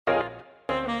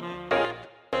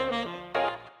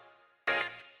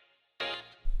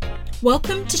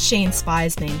Welcome to She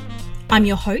Inspires Me. I'm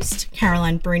your host,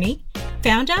 Caroline Bruni,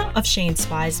 founder of She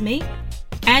Inspires Me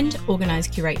and Organise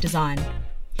Curate Design.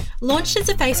 Launched as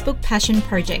a Facebook passion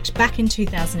project back in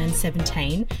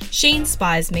 2017, She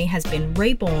Inspires Me has been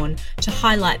reborn to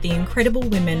highlight the incredible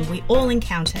women we all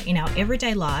encounter in our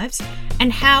everyday lives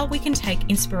and how we can take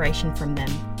inspiration from them.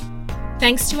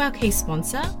 Thanks to our key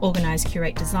sponsor, Organise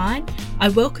Curate Design, I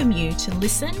welcome you to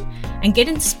listen and get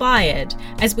inspired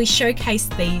as we showcase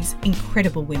these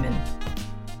incredible women.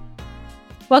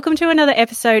 Welcome to another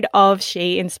episode of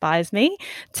She Inspires Me.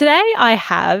 Today I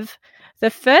have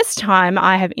the first time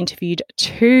I have interviewed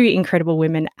two incredible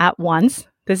women at once.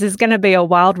 This is going to be a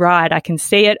wild ride. I can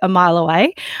see it a mile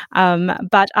away.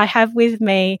 But I have with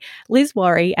me Liz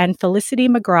Worry and Felicity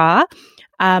McGrath,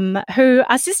 who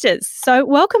are sisters. So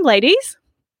welcome, ladies.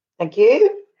 Thank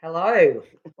you. Hello.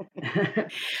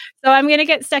 So I'm going to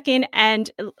get stuck in and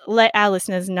let our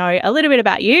listeners know a little bit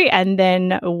about you, and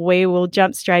then we will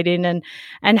jump straight in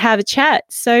and have a chat.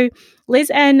 So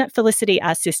Liz and Felicity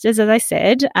are sisters, as I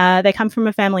said. They come from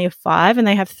a family of five, and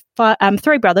they have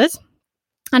three brothers.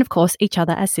 And, of course, each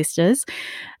other as sisters.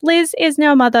 Liz is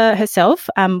now a mother herself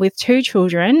with two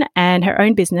children and her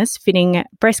own business fitting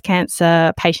breast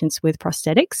cancer patients with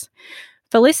prosthetics.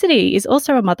 Felicity is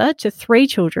also a mother to three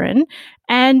children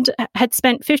and had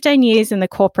spent 15 years in the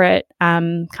corporate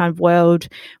kind of world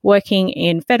working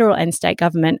in federal and state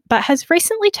government, but has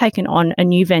recently taken on a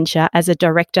new venture as a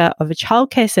director of a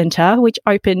childcare centre, which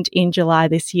opened in July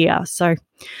this year. So I'm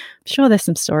sure there's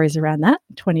some stories around that,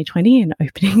 2020 and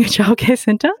opening a childcare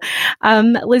centre.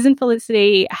 Liz and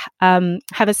Felicity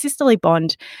have a sisterly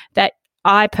bond that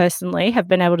I personally have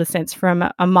been able to sense from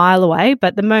a mile away,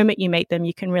 but the moment you meet them,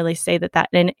 you can really see that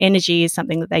energy is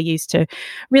something that they use to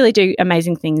really do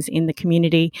amazing things in the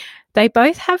community. They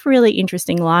both have really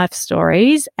interesting life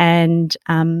stories and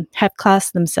have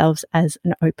classed themselves as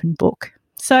an open book.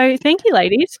 So thank you,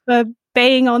 ladies, for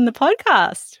being on the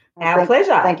podcast. Our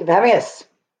pleasure. Thank you for having us.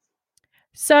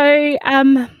 So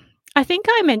I think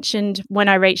I mentioned when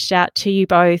I reached out to you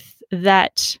both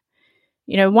that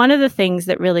one of the things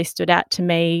that really stood out to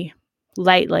me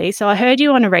lately, so I heard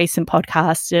you on a recent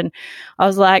podcast and I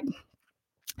was like,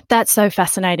 that's so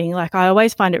fascinating. Like, I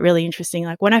always find it really interesting.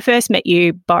 Like, when I first met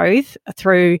you both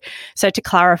so to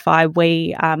clarify,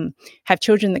 we have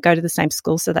children that go to the same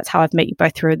school. So that's how I've met you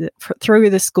both through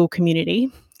the school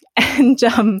community. And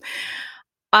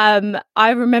I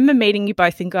remember meeting you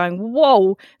both and going,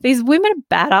 whoa, these women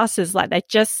are badasses. Like, they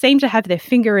just seem to have their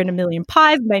finger in a million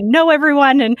pies. They know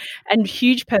everyone and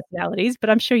huge personalities, but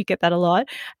I'm sure you get that a lot.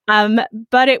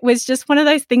 But it was just one of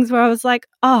those things where I was like,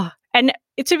 oh, and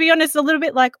to be honest, a little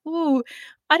bit like, ooh,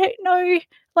 I don't know,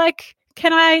 like,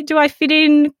 do I fit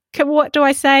in? What do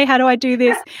I say? How do I do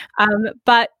this?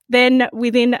 But then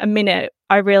within a minute,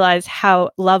 I realized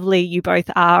how lovely you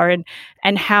both are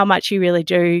and how much you really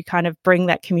do kind of bring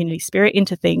that community spirit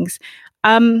into things.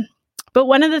 But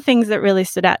one of the things that really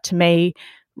stood out to me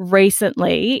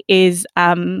recently is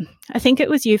I think it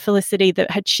was you, Felicity,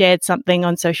 that had shared something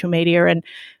on social media. And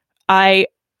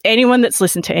anyone that's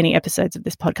listened to any episodes of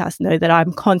this podcast know that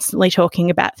I'm constantly talking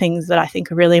about things that I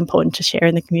think are really important to share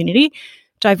in the community.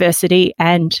 Diversity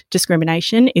and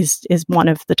discrimination is one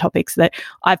of the topics that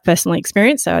I've personally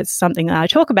experienced, so it's something that I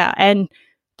talk about. And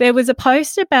there was a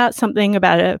post about something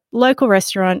about a local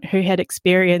restaurant who had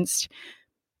experienced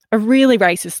a really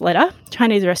racist letter,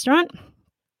 Chinese restaurant.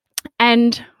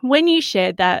 And when you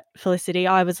shared that, Felicity,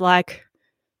 I was like,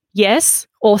 yes,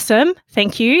 awesome,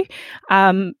 thank you,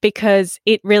 because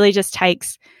it really just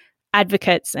takes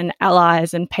advocates and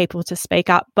allies and people to speak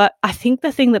up. But I think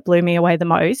the thing that blew me away the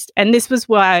most, and this was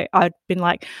why I'd been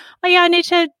like, oh yeah, I need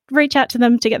to reach out to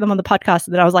them to get them on the podcast.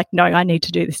 And then I was like, no, I need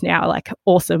to do this now. Like,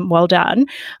 awesome, well done.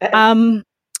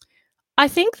 I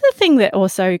think the thing that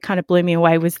also kind of blew me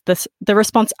away was the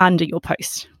response under your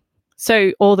post.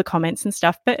 So all the comments and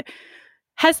stuff. But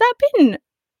has that been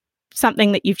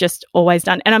something that you've just always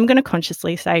done? And I'm going to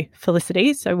consciously say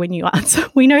Felicity, so when you answer,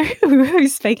 we know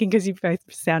who's speaking because you both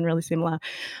sound really similar.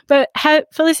 But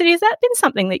Felicity, has that been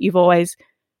something that you've always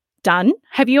done?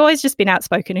 Have you always just been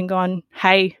outspoken and gone,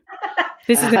 hey,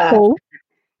 this isn't cool?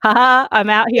 Haha, I'm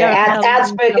out here. Yeah,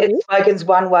 outspoken's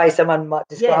one way someone might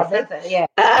describe it. Yeah.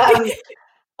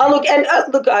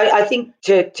 I think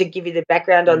to give you the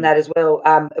background on that as well,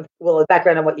 the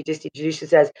background on what you just introduced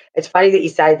us as, it's funny that you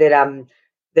say that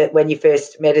that when you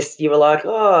first met us, you were like,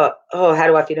 oh, how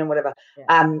do I fit in, whatever.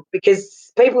 Yeah.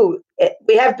 Because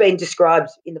we have been described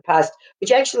in the past,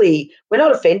 which actually we're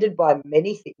not offended by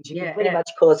many things. You can pretty much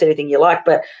call us anything you like,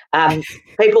 but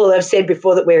people have said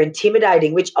before that we're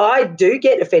intimidating, which I do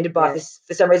get offended by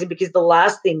for some reason, because the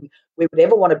last thing we would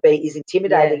ever want to be is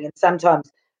intimidating, and sometimes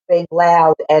being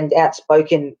loud and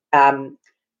outspoken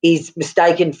is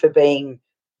mistaken for being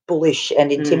bullish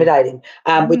and intimidating,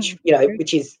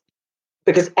 which is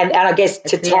because and I guess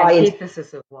it's to the tie in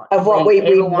antithesis of what we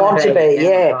want to be,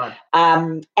 yeah.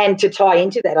 And to tie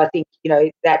into that, I think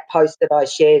that post that I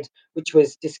shared, which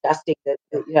was disgusting, that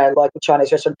like a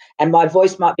Chinese restaurant, and my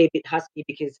voice might be a bit husky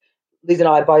because Liz and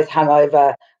I are both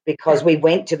hungover because we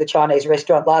went to the Chinese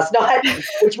restaurant last night,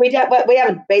 which we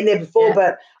haven't been there before,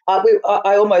 but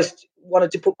I almost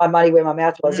wanted to put my money where my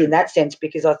mouth was in that sense,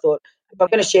 because I thought, if I'm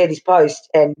going to share this post,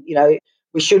 and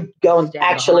we should go and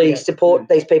actually support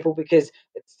these people, because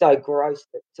it's so gross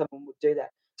that someone would do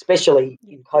that, especially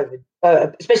in COVID,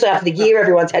 especially after the year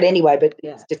everyone's had anyway, but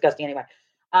it's disgusting anyway.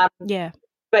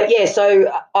 But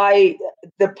so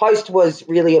the post was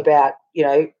really about,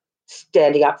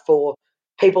 standing up for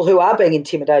people who are being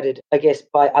intimidated, I guess,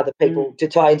 by other people, to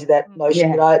tie into that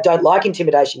notion that I don't like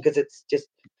intimidation, because it's just,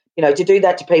 to do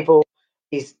that to people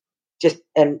is just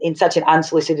in such an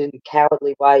unsolicited and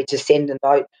cowardly way to send a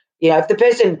note. If the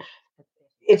person,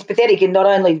 it's pathetic, and not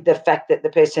only the fact that the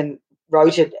person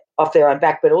wrote it off their own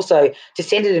back, but also to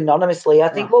send it anonymously. I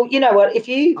think, well, you know what, if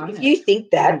you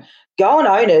think that, go and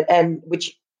own it, and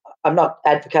which I'm not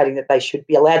advocating that they should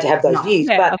be allowed to have those views,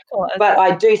 but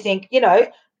I do think,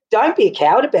 don't be a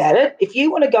coward about it. If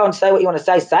you want to go and say what you want to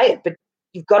say it, but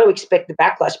you've got to expect the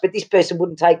backlash. But this person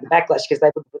wouldn't take the backlash because they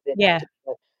wouldn't put their name to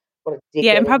it. What a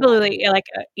dickhead. And probably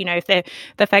if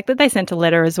the fact that they sent a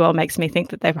letter as well makes me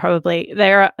think that they're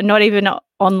not even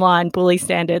online bully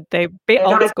standard. They're a bit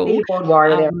old school.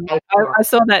 I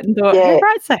saw that and thought, who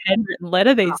writes a handwritten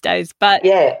letter these days? But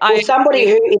somebody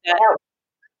who is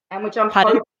and which I'm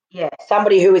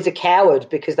somebody who is a coward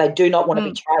because they do not want to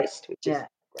be traced, which is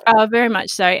very much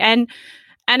so. And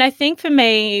I think for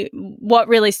me, what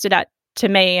really stood out to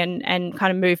me and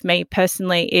kind of moved me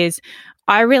personally is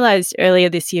I realised earlier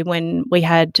this year when we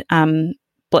had, and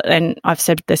I've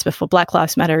said this before, Black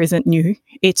Lives Matter isn't new.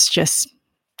 It's just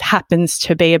happens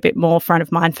to be a bit more front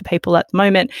of mind for people at the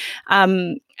moment.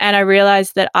 And I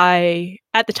realised that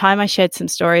at the time I shared some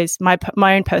stories, my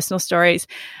own personal stories,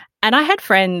 and I had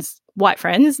friends, white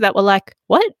friends, that were like,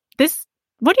 what do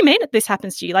you mean that this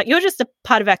happens to you? Like, you're just a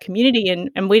part of our community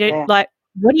and we don't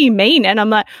what do you mean? And I'm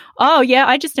like, oh, yeah,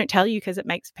 I just don't tell you because it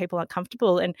makes people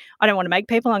uncomfortable, and I don't want to make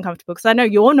people uncomfortable because I know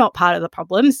you're not part of the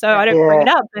problem, so I don't bring it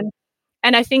up.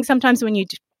 And I think sometimes when you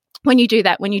do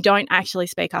that, when you don't actually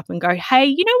speak up and go, hey,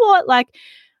 you know what, like,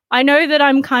 I know that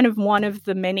I'm kind of one of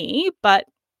the many, but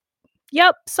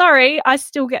sorry, I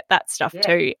still get that stuff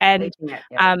too. And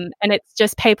and it's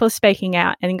just people speaking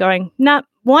out and going, nah,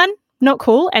 one, not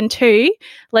cool, and two,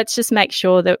 let's just make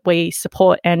sure that we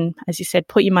support and, as you said,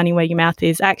 put your money where your mouth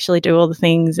is, actually do all the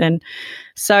things. And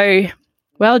so,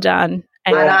 well done.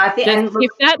 And I think,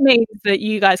 if that means that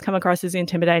you guys come across as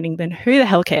intimidating, then who the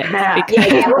hell cares? And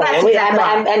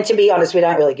to be honest, we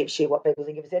don't really give a shit what people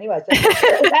think of us anyway. So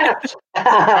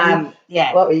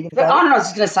what were you going to say? I was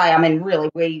just going to say, I mean,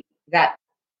 really,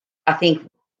 I think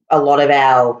a lot of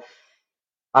our,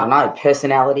 I don't know,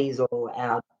 personalities or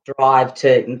our drive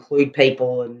to include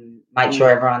people and make sure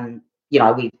everyone,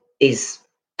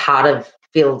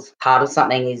 feels part of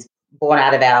something is born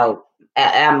out of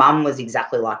our mum was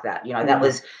exactly like that. That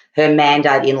was her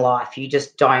mandate in life. You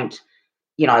just don't,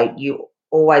 you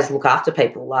always look after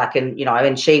people,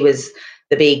 and she was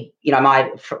the big,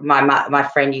 my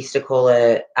friend used to call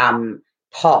her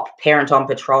POP, parent on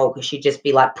patrol, because she'd just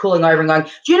be like pulling over and going,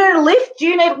 do you need a lift?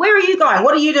 Where are you going?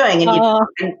 What are you doing?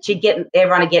 And she'd get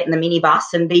everyone to get in the minibus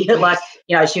and be like,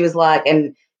 she was like,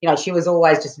 and, she was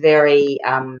always just very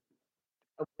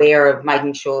aware of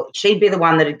making sure she'd be the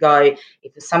one that'd go,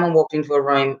 if someone walked into a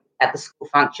room at the school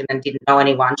function and didn't know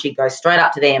anyone, she'd go straight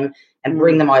up to them and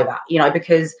bring them over,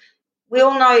 because we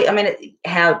all know, I mean,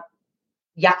 how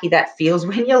yucky that feels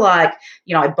when you're like,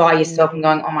 by yourself and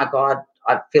going, oh my God,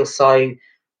 I feel so,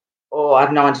 I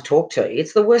have no one to talk to.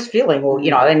 It's the worst feeling, or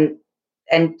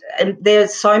and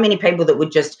there's so many people that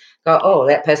would just go, oh,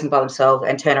 that person's by themselves,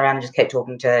 and turn around and just keep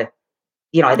talking to,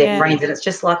 their friends, and it's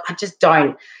just like I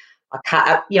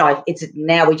can't. It's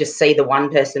now we just see the one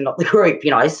person, not the group.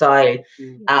 So,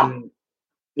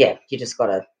 you just got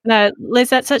to. No, Liz,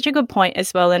 that's such a good point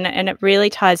as well, and it really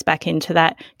ties back into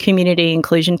that community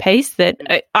inclusion piece that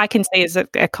I can see as a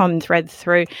common thread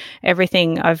through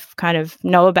everything I've kind of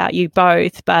know about you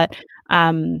both. But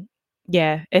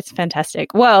it's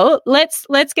fantastic. Well,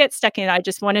 let's get stuck in. I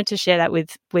just wanted to share that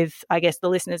with I guess the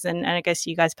listeners and I guess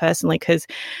you guys personally, because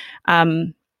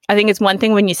I think it's one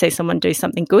thing when you see someone do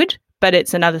something good, but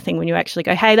it's another thing when you actually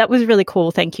go, hey, that was really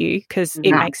cool, thank you, because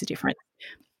it makes a difference.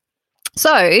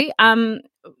 So,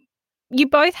 you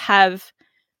both have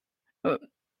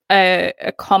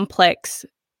a complex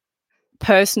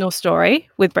personal story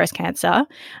with breast cancer,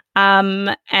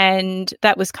 and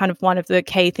that was kind of one of the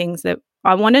key things that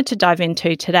I wanted to dive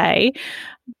into today.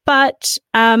 But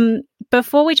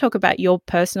before we talk about your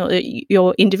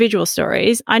individual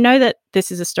stories, I know that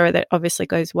this is a story that obviously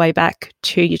goes way back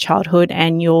to your childhood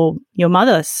and your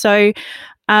mother. So,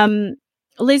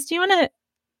 Liz, do you want to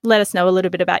let us know a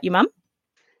little bit about your mum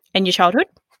and your childhood?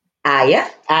 Yeah.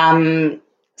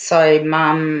 So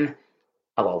mum,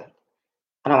 I don't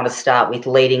want to start with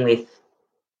leading with.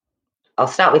 I'll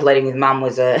start with leading with mum.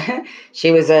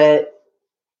 She was a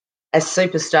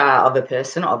superstar of a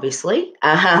person, obviously,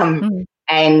 and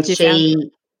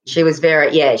she was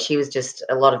very she was just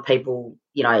a lot of people.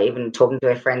 Even talking to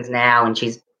her friends now, and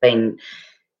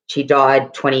she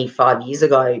died 25 years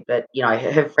ago, but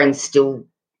her friends still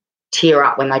tear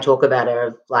up when they talk about her,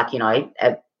 of like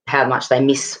how much they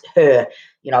miss her.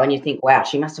 And you think, wow,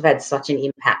 she must have had such an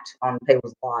impact on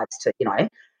people's lives to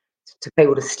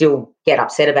people to still get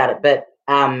upset about it. But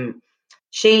when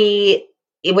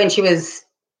she was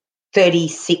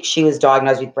 36, she was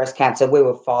diagnosed with breast cancer. We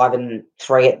were 5 and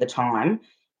 3 at the time,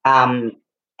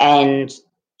 and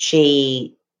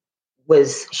she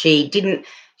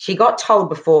got told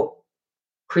before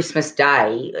Christmas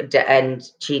Day, and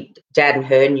Dad and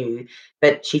her knew,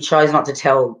 but she chose not to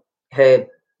tell her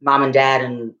mum and dad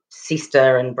and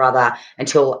sister and brother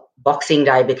until Boxing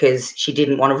Day because she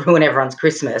didn't want to ruin everyone's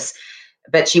Christmas.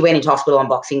 But she went into hospital on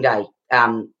Boxing Day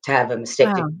to have a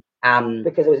mastectomy. Wow.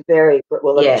 Because it was very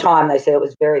well at the time. They said it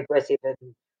was very aggressive and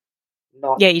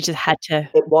not. Yeah, you just had to.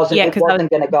 It wasn't. Yeah, it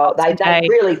wasn't going to go. They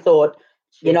really thought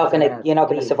you're not going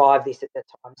to survive this at that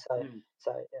time.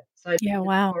 So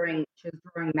wow. She was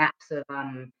drawing maps of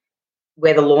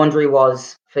where the laundry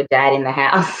was for Dad in the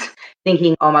house,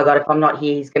 thinking, oh my God, if I'm not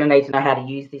here, he's going to need to know how to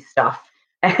use this stuff.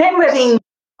 And we're thinking,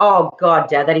 oh God,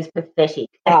 Dad, that is pathetic.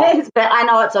 Oh. But I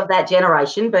know it's of that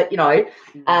generation, but anyway,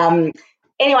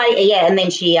 and then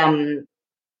she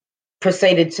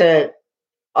proceeded to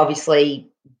obviously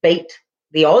beat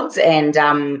the odds, and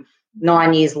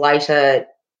 9 years later,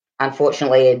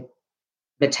 unfortunately, had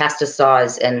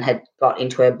metastasized and had got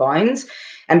into her bones.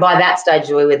 And by that stage,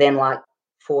 we were then like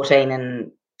 14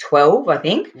 and 12, I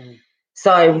think.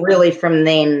 So really from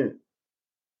then,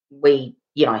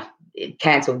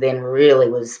 cancer then really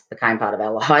became part of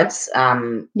our lives.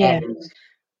 And,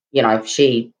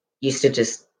 she used to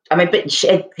just,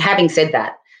 having said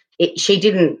that, she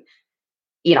didn't,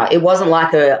 it wasn't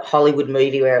like a Hollywood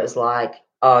movie where it was like,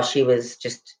 oh, she was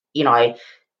just,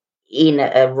 in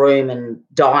a room and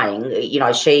dying.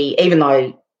 Even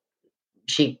though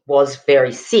she was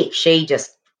very sick, she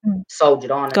just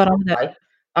soldiered on. Got on with it.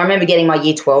 I remember getting my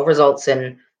year 12 results,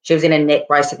 and she was in a neck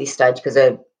brace at this stage because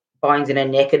her bones in her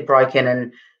neck had broken,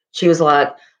 and she was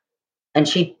like, and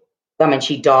she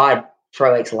died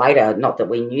 3 weeks later. Not that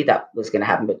we knew that was going to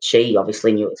happen, but she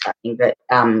obviously knew it was happening. But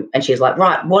and she was like,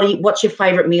 right, what's your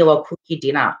favourite meal? I'll cook you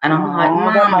dinner. And I'm like,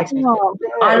 Mum,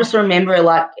 I just remember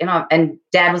like, and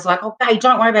Dad was like, oh, babe,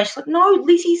 don't worry about it. She's like, no,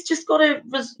 Lizzie's just got a,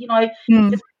 just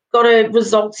got a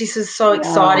results. This is so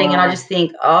exciting. And I just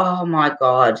think, oh my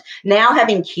God. Now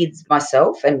having kids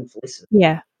myself and listen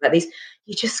about this,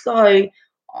 you just go,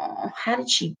 oh, how did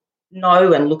she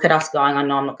know and look at us going, I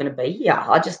know I'm not going to be here.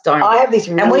 I just don't. I have this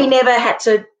and we never had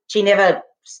to, she never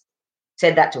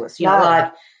said that to us.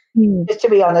 Just to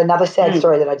be on another sad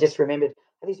story that I just remembered.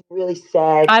 I have this really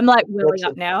sad. I'm like welling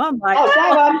up now. I'm like,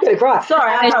 I'm going to cry.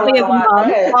 Sorry, I'm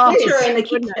picture in the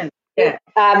kitchen. Yeah.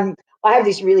 I have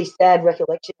this really sad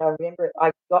recollection. I remember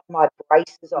I got my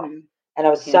braces on and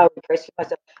I was so impressed with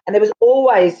myself. And there was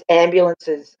always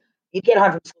ambulances. You'd get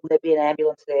home from school, there'd be an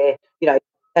ambulance there,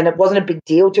 and it wasn't a big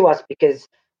deal to us because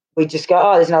we just go,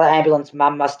 oh, there's another ambulance.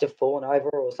 Mum must have fallen over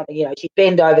or something. She'd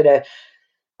bend over to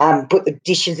put the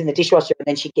dishes in the dishwasher, and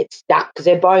then she'd get stuck because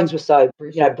her bones were so,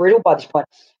 brittle by this point.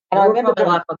 And I remember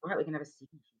like, right, we can have a sip.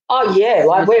 Oh yeah,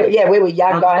 like we were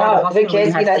young, going, oh, who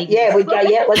cares? We'd go,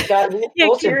 let's go.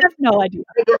 Awesome. I have no idea.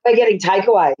 We're getting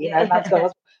takeaway, Mum's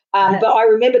got but I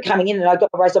remember coming in and I got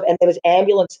my brace off, and there was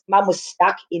ambulance. Mum was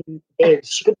stuck in bed;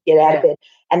 she couldn't get out of bed,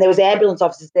 and there was ambulance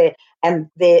officers there, and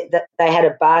they had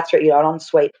a bathroom, an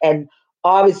ensuite, and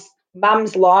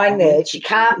Mum's lying there; she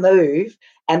can't move,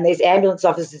 and there's ambulance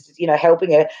officers,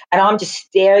 helping her, and I'm just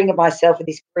staring at myself with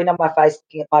this grin on my face,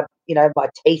 looking at my, my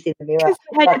teeth in the mirror.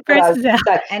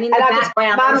 And in the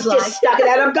background, Mum's just stuck it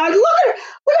out. I'm going, look at her,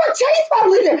 look at her teeth, Mum,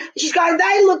 look at her. She's going,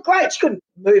 they look great. She couldn't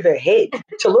move her head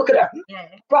to look at them.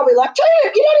 Probably like, you're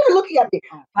not even looking at me.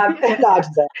 No, I didn't say that.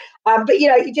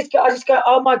 But I just go,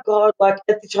 oh my God, like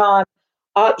at the time,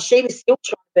 she was still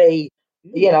trying to be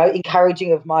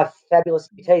encouraging of my fabulous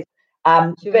teeth.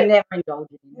 She was never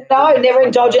indulgent in it. No, never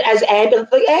indulgent as ambulance.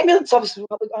 The ambulance officer was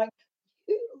probably going,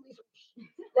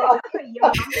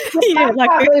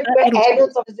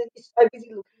 ambulance officer is so busy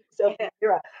looking at yourself in the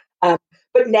mirror.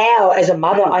 But now, as a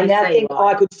mother, I now think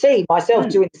I could see myself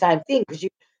doing the same thing, because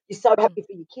you're so happy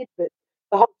for your kids, but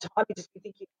the whole time you just be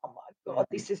thinking, oh my God,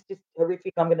 this is just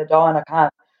horrific. I'm going to die and I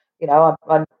can't.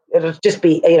 It'll just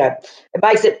be, it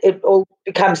makes it all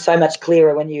becomes so much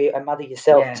clearer when you're a mother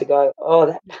yourself to go, oh,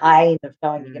 that pain of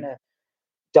knowing you're going to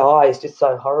die is just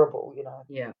so horrible,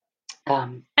 Yeah.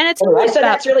 And it's anyway, so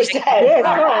that's really sad. Yeah,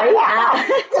 sorry.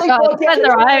 That's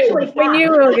all right. We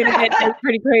knew we were going to get there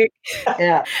pretty quick.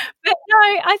 Yeah. But no,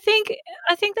 I think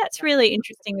that's really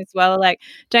interesting as well. Like,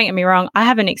 don't get me wrong, I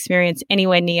haven't experienced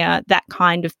anywhere near that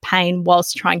kind of pain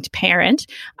whilst trying to parent.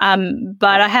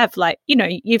 But I have,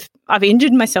 I've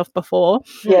injured myself before,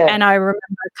 and I remember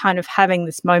kind of having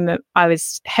this moment. I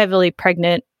was heavily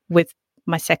pregnant with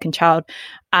my second child,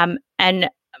 and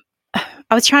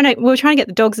we were trying to get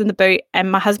the dogs in the boot,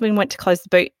 and my husband went to close the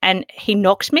boot and he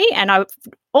knocked me, and I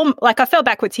fell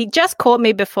backwards. He just caught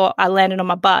me before I landed on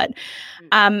my butt.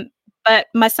 But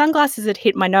my sunglasses had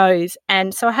hit my nose,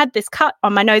 and so I had this cut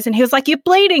on my nose, and he was like, "You're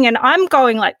bleeding." And I'm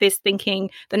going like this, thinking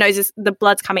the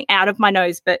blood's coming out of my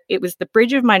nose, but it was the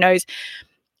bridge of my nose.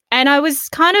 And I was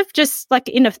kind of just like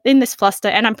in this fluster,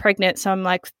 and I'm pregnant, so I'm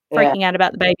like freaking out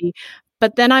about the baby.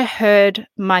 But then I heard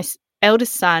my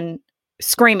eldest son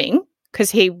screaming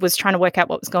because he was trying to work out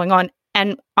what was going on,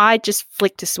 and I just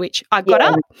flicked a switch. I got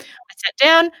up, I sat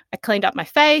down, I cleaned up my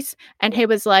face, and he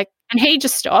was like, and he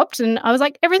just stopped, and I was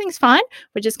like, everything's fine.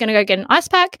 We're just going to go get an ice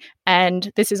pack, and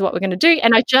this is what we're going to do.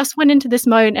 And I just went into this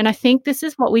mode, and I think this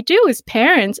is what we do as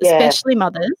parents, especially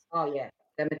mothers. Oh, yeah.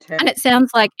 And it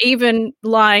sounds like even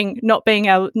lying, not being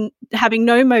able, having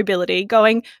no mobility,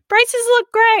 going, braces look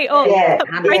great, or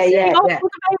braces look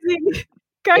amazing.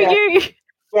 Go you.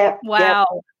 Yeah. Wow.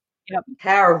 Yep.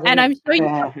 Power of women. And I'm sure you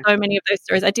have so many of those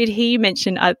stories. I did hear you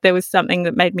mention there was something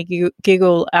that made me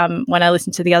giggle when I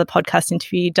listened to the other podcast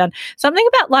interview you'd done. Something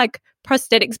about like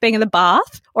prosthetics being in the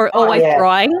bath or always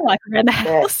drying like around the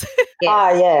house.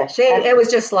 It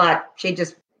was just like she'd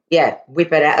just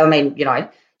whip it out. I mean,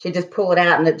 she'd just pull it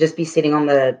out and it'd just be sitting on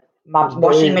the mum's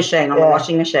washing machine,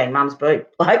 mum's boot,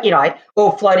 or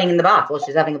floating in the bath while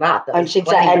she's having a bath. And she'd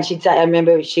say, I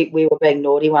remember we were being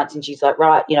naughty once, and she's like,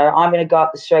 right, I'm going to go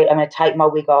up the street, I'm going to take my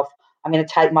wig off, I'm going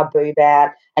to take my boob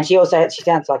out. And she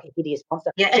sounds like a hideous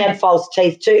monster. Yeah. She had false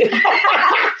teeth too.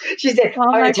 She said,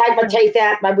 I'm going to take my teeth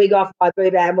out, my wig off, my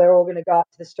boob out, and we're all going to go up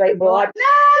to the street. And we're like, no!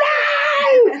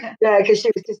 Yeah, because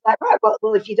she was just like, right,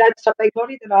 well, if you don't stop being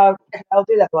naughty, then I'll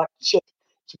do that. We're like, shit.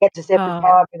 She gets us every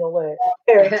time with all her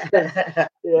parents.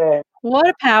 Yeah. What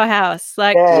a powerhouse.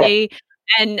 There's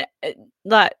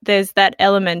that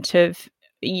element of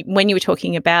when you were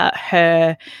talking about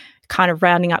her kind of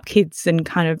rounding up kids and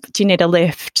kind of, do you need a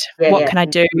lift? What can I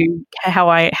do? How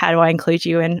do I include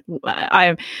you? And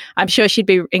I'm sure she'd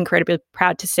be incredibly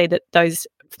proud to see that those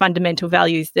fundamental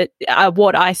values that are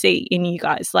what I see in you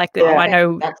guys. I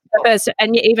know the first,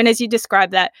 and even as you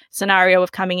described that scenario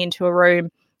of coming into a room,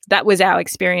 that was our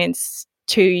experience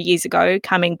 2 years ago,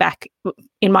 coming back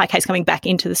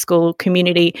into the school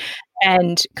community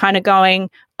and kind of going,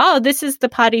 oh, this is the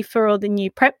party for all the new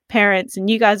prep parents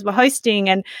and you guys were hosting,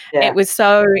 and it was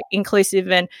so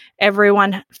inclusive and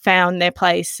everyone found their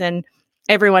place and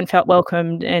everyone felt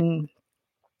welcomed, and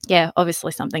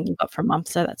obviously something you got from Mum,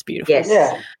 so that's beautiful. Yes.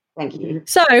 Yeah. Thank you.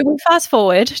 So we fast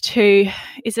forward to,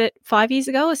 is it 5 years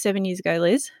ago or 7 years ago,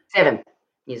 Liz? 7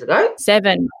 years ago.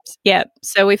 7, yeah.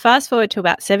 So we fast forward to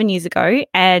about 7 years ago,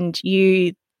 and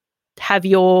you have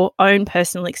your own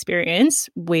personal experience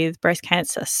with breast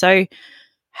cancer. So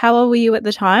how old were you at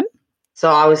the time?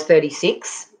 So I was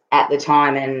 36 at the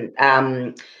time, and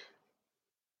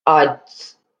I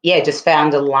just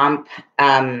found a lump,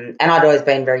 and I'd always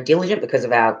been very diligent because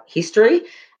of our history,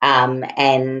 and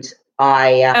I'm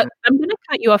going to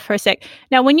cut you off for a sec.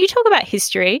 Now, when you talk about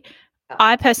history,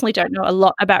 I personally don't know a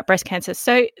lot about breast cancer.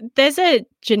 So there's a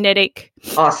genetic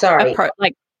approach.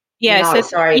 No,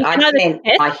 sorry, I meant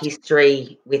my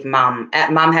history with Mum.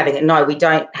 Mum having it. No, we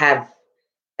don't have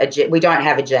a gene. We didn't.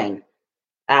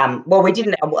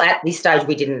 At this stage,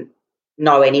 we didn't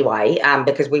know anyway,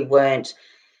 because we weren't.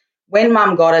 When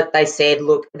Mum got it, they said,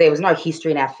 look, there was no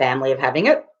history in our family of having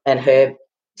it, and her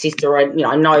sister,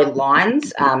 no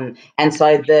lines. And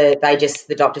so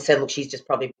the doctor said, look, she's just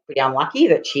probably pretty unlucky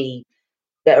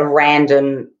that a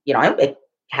random, it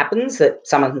happens that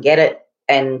someone can get it,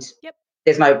 and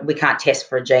we can't test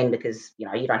for a gene because, you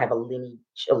don't have a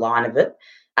line of it.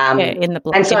 In the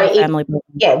and so family.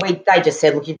 They just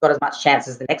said, look, you've got as much chance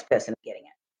as the next person of getting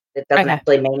it. It doesn't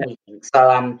actually mean anything.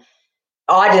 So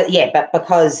but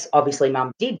because obviously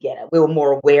Mum did get it, we were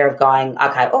more aware of going,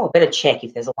 okay, I better check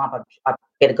if there's a lump. I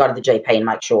better go to the GP and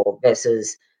make sure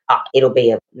versus it'll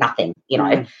be a nothing, you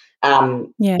know.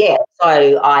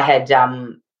 So I had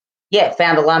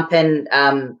found a lump and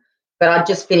but I'd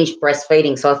just finished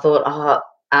breastfeeding, so I thought,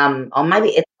 maybe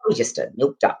it's probably just a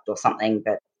milk duct or something.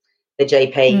 But the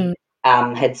GP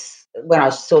when I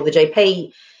saw the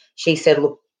GP, she said,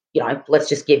 look, you know, let's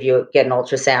just get an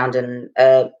ultrasound and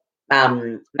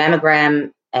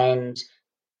mammogram, and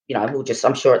you know,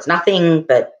 I'm sure it's nothing,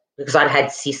 but because I'd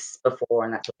had cysts before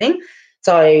and that sort of thing,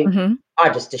 so I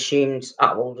just assumed,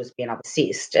 it'll just be another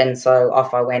cyst, and so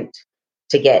off I went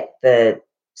to get the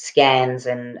scans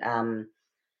and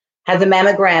have the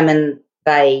mammogram, and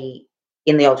they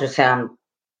in the ultrasound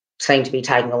seemed to be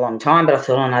taking a long time, but I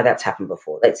thought, no, that's happened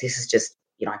before. This is just,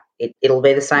 you know, it'll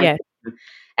be the same. Yeah.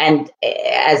 And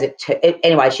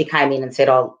anyway, she came in and said,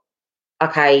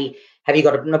 okay, have you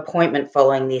got an appointment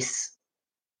following this?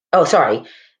 Oh, sorry,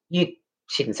 she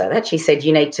didn't say that. She said,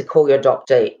 you need to call your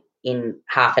doctor in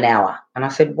half an hour. And I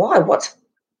said, why?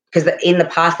 Because in the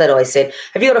past they'd always said,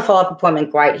 have you got a follow-up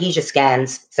appointment? Great, here's your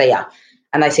scans, see ya.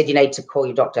 And they said, you need to call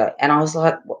your doctor. And I was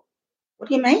like, what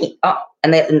do you mean? Oh,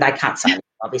 and they can't say anything,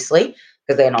 obviously,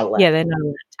 because they're not allowed. Yeah, they're not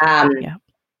allowed.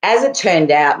 As it turned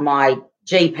out, my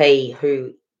GP,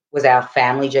 who was our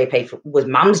family GP, was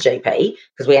Mum's GP,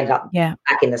 because we ended up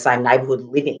back in the same neighbourhood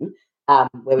living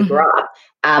where we grew up.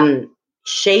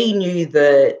 She knew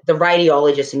the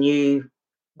radiologist and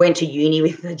went to uni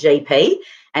with the GP,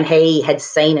 and he had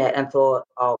seen it and thought,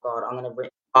 oh, God,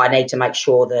 I need to make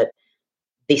sure that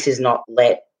this is not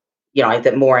let, you know,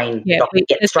 that Maureen get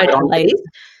straight on this.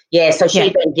 Yeah, so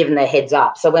she'd been given the heads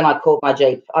up. So when I called my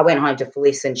GP, I went home to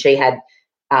Felice, and she had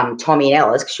Tommy and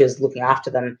Ellis, because she was looking after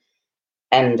them.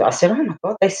 And I said, oh, my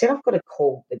God, they said I've got to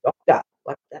call the doctor.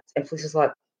 Like that. And Felice was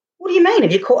like, what do you mean?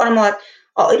 Have you called? And I'm like,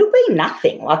 oh, it'll be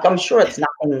nothing. Like, I'm sure it's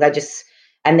nothing.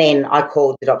 And then I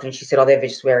called the doctor, and she said, oh, they're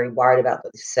just very worried about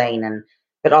this scene.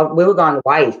 But we were going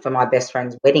away for my best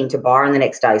friend's wedding to Byron the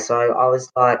next day. So I was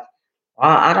like,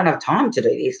 I don't have time to do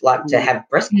this, like to have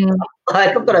breast cancer.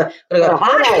 Like, I've got to go to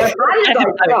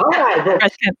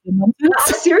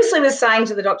I seriously was saying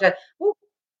to the doctor, well,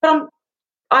 but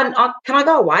can I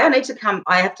go away? I need to come.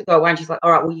 I have to go away. And she's like,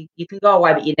 all right, well, you can go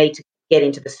away, but you need to get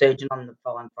into the surgeon on the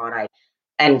following Friday.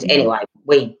 And anyway,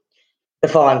 the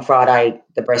following Friday,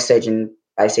 the breast surgeon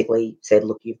basically said,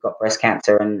 look, you've got breast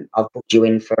cancer, and I've booked you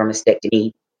in for a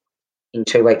mastectomy in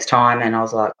 2 weeks' time. And I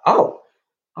was like, oh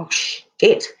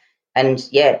shit. And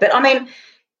but I mean,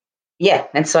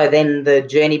 and so then the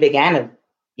journey began of,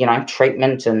 you know,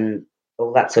 treatment and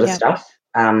all that sort of stuff.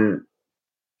 And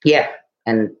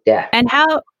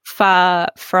how far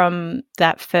from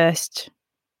that first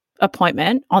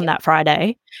appointment on that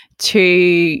Friday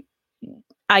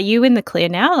are you in the clear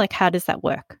now? Like, how does that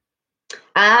work?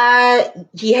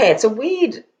 It's a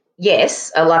weird, yes.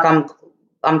 Like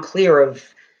I'm clear of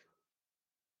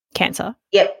cancer.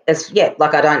 Yep.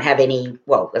 Like I don't have any,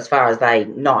 well, as far as they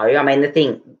know. I mean, the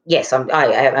thing, yes,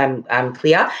 I'm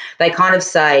clear. They kind of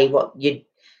say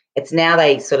it's now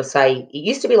they sort of say, it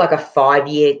used to be like a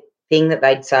 5-year thing that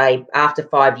they'd say after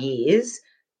 5 years,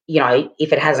 you know,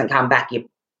 if it hasn't come back,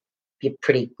 you're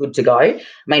pretty good to go. I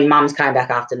mean, Mum's came back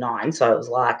after 9, so it was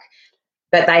like,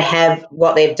 but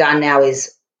what they've done now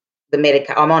is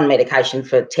I'm on medication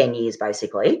for 10 years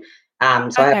basically.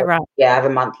 So I have a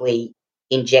monthly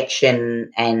injection,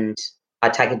 and I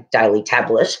take a daily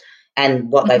tablet.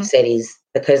 And what they've said is,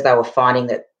 because they were finding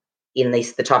that in the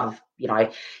type of, you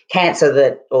know,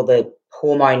 cancer or the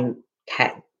hormone,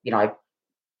 you know,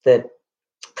 the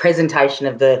presentation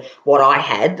of what I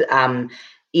had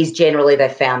is generally they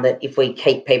found that if we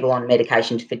keep people on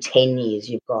medication for 10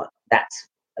 years, that's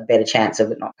a better chance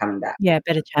of it not coming back. Yeah,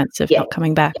 better chance of not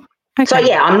coming back. Okay. So,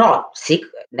 I'm not sick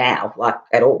now, like,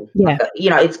 at all. Yeah. Like, you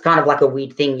know, it's kind of like a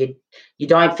weird thing. You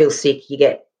don't feel sick,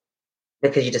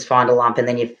 because you just find a lump, and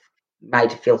then you're made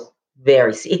to feel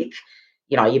very sick.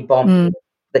 You know, you bomb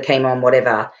the chemo and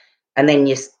whatever, and then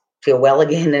you feel well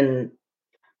again. And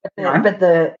but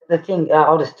the thing,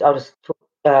 I'll just put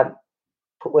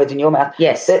words in your mouth.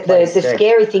 Yes. The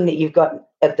scary thing that you've got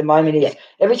at the moment is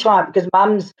every time, because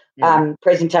Mum's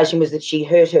presentation was that she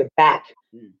hurt her back,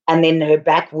 and then her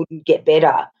back wouldn't get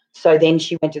better. So then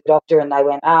she went to the doctor, and they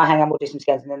went, hang on, we'll do some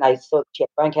scans, and then they saw that she had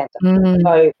bone cancer.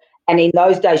 So, and in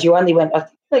those days, you only went,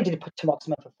 only did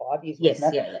tamoxifen for 5 years. Yes,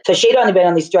 wasn't it? yeah. So she'd only been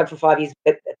on this drug for 5 years.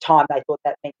 At the time, they thought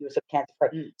that meant you were sort of cancer free.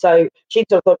 Mm. So she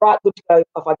sort of thought, right, good to go,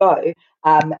 off I go.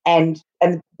 And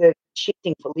the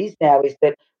shifting for Liz now is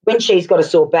that when she's got a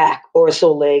sore back or a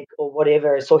sore leg or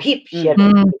whatever, a sore hip,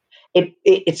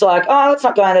 it's like, oh, it's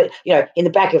not going to, in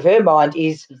the back of her mind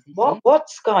is,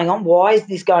 what's going on? Why is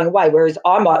this going away? Whereas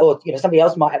I might, or, somebody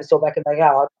else might have a sore back and they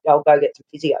go, I'll go get some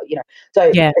physio,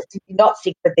 So it's not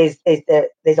sick, but there's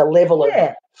a level of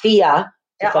fear.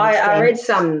 I read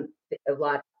something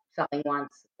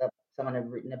once that someone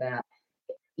had written about,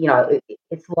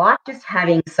 it's like just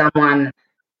having someone,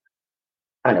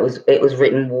 and it was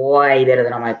written way better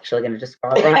than I'm actually going to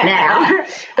describe right now.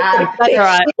 That's all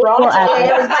right. It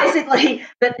was basically,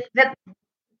 but that,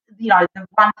 the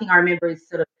one thing I remember is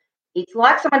sort of, it's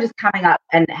like someone just coming up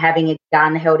and having a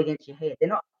gun held against your head. They're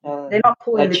not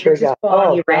pulling the trigger, just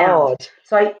following you around. God.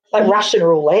 So like Russian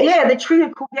roulette. Yeah, the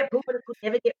trigger could get pulled, but it could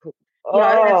never get pulled. It's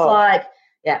like,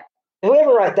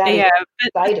 whoever wrote that. Yeah,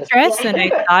 but the stress and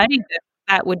anxiety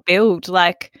that would build,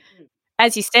 like,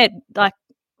 as you said, like,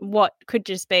 what could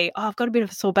just be, I've got a bit of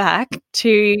a sore back,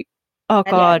 to,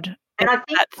 God, and I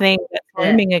think that thing that's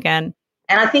looming again.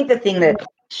 And I think the thing that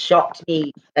shocked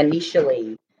me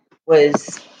initially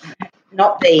was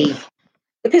because,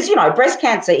 breast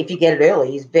cancer, if you get it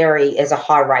early, is a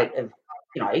high rate of,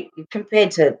 compared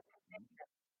to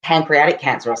pancreatic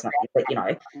cancer or something, but,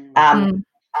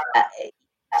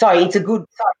 so it's a good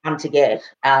one to get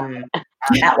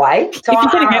that way. So if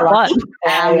you're going to get one.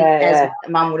 As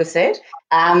Mum would have said.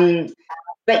 But,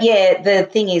 the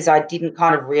thing is I didn't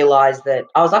kind of realise that.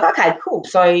 I was like, okay, cool.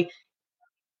 So we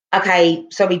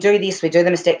do this, we do the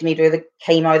mastectomy, do the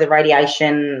chemo, the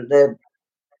radiation, the,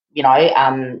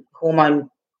 hormone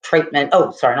treatment.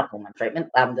 Oh, sorry, not hormone treatment,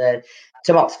 the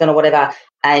tamoxifen or whatever.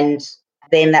 And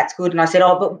then that's good. And I said,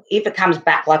 but if it comes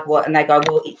back like what? And they go,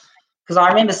 well, because I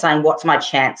remember saying, what's my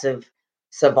chance of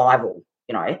survival,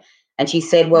 And she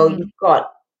said, well, you've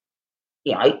got,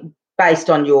 based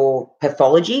on your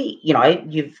pathology,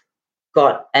 you've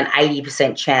got an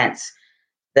 80% chance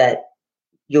that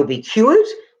you'll be cured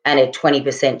and a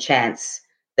 20% chance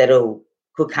that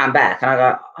could come back. And I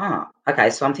go, oh, okay.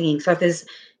 So I'm thinking, so if there's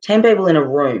 10 people in a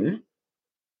room,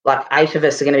 like 8 of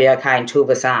us are going to be okay and 2 of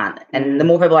us aren't. And the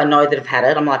more people I know that have had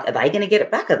it, I'm like, are they going to get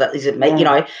it back? Is it me? And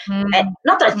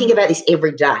not that I think about this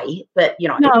every day, but,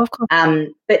 No, of course.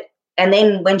 And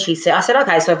then when she said, I said,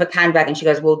 okay, so if it came back, and she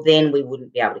goes, well, then we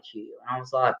wouldn't be able to cure you. And I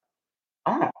was like,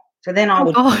 oh, so then I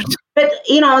would. God. But,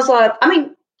 I was like, I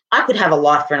mean, I could have a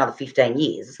life for another 15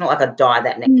 years. It's not like I'd die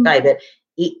that next day, but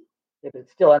but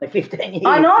it's still only 15 years.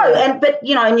 I know, but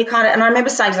and you kind of, and I remember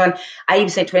saying something,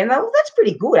 80% to him, well, that's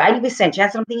pretty good, 80%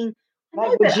 chance. And I'm thinking,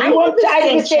 would you want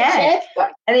 80% chance?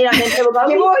 And then people go,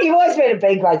 you've always been a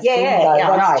B grade student,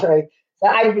 that's true. So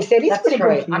 80% is pretty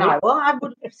good. I know. Well, I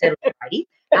would have settled for 80.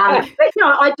 But I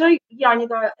do. And you go, and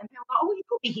people go, oh, you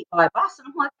could be hit by a bus, and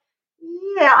I'm like,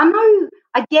 yeah, I know.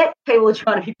 I get people are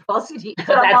trying to be positive,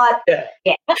 but I'm like,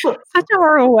 that's such a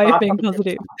horrible way of being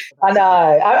positive. I know.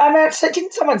 I mean, so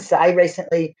didn't someone say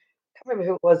recently? I can't remember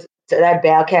who it was. They had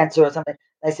bowel cancer or something.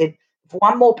 They said, if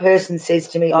one more person says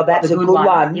to me, "Oh, that's a good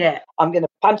one," I'm going to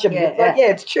punch them.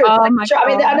 It's true. Oh, it's like, I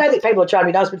mean, I know that people are trying to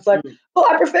be nice, but it's like, well,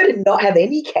 I prefer to not have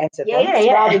any cancer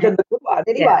rather than the good one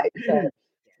anyway. So,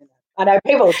 I know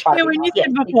people are trying. Yeah, when you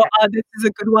said before, this is a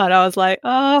good one, I was like,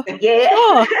 sure.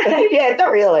 Yeah,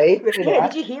 not really.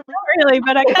 Did you hear? Not really,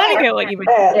 but I kind of get what you mean.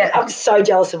 Yeah, I'm so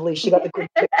jealous of Liz. She got the good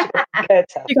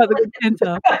cancer. She got the good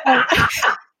cancer.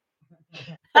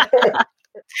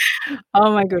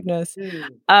 Oh my goodness.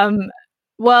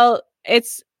 Well,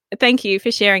 thank you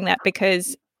for sharing that,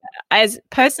 because as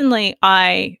personally,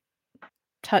 I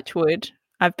touch wood,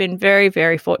 I've been very,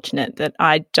 very fortunate that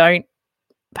I don't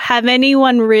have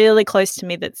anyone really close to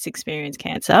me that's experienced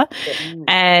cancer.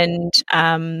 And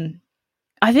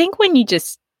I think when you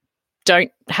just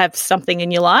don't have something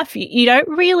in your life, you don't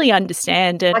really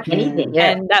understand it. Like anything,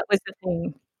 And that was the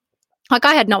thing. Like,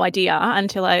 I had no idea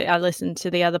until I listened to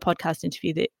the other podcast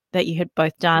interview that you had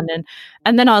both done.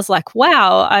 And then I was like,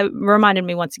 wow, it reminded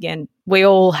me once again, we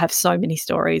all have so many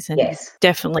stories, and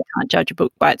definitely can't judge a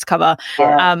book by its cover.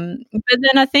 Yeah. But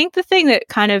then I think the thing that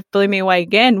kind of blew me away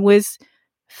again was,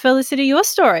 Felicity, your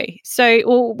story.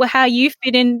 So how you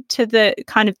fit into the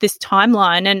kind of this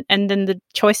timeline and then the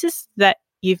choices that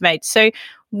you've made. So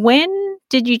when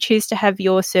did you choose to have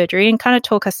your surgery, and kind of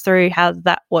talk us through how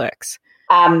that works?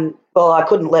 Well, I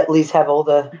couldn't let Liz have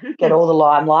get all the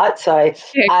limelight. So,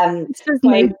 sisters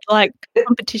need like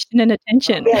competition and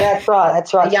attention. Yeah, that's right.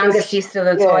 That's right. The younger sister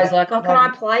that's always like, "Oh, can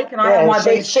I play? Can I have my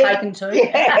boobs taken too?"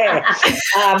 Yeah.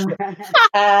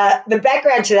 The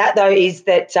background to that though is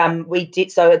that we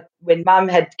did so when Mum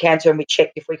had cancer and we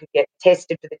checked if we could get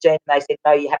tested for the gene, and they said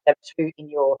no, you have to have 2 in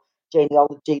your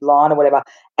genealogy line or whatever.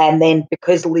 And then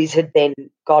because Liz had then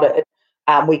got it,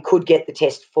 we could get the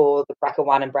test for the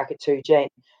BRCA1 and BRCA2 gene.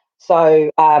 So,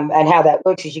 and how that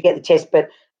works is you get the test, but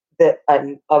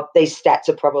these stats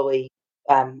are probably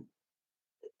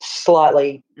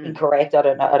slightly incorrect. I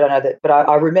don't know that, but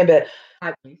I remember.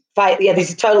 This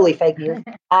is totally fake news.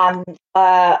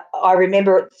 I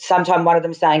remember sometime one of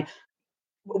them saying,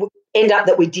 end up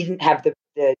that we didn't have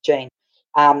the gene,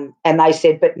 and they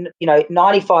said, but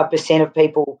 95% of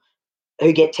people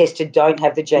who get tested don't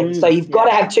have the gene. So you've got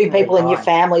to have 2 people in your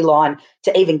family line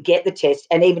to even get the test.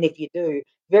 And even if you do,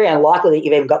 very unlikely that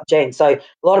you've even got the gene. So a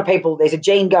lot of people, there's a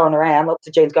gene going around, lots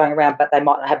of genes going around, but they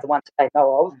might not have the ones that they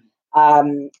know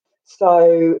of.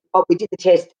 So we did the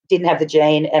test, didn't have the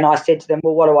gene. And I said to them,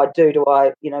 well, what do I do? Do I,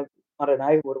 I don't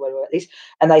know, what do I do about this?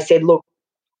 And they said, look,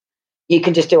 you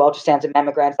can just do ultrasounds and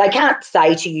mammograms. They can't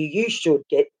say to you, you should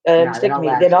get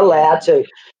mastectomy. They're not allowed to.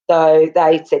 So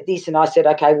they said this, and I said,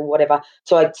 okay, well, whatever.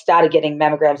 So I started getting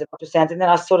mammograms and ultrasounds, and then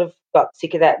I sort of got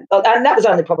sick of that. And that was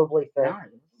only probably for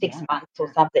 6 months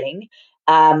or something.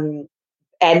 And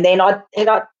then I don't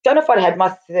know if I'd had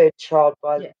my 3rd child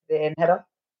by then, had I? I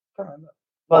can't remember.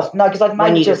 No, because I'd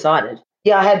when you decided.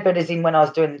 Yeah, I had, but as in when I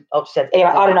was doing ultrasounds. Anyway,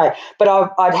 I don't know. But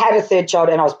I'd had a 3rd child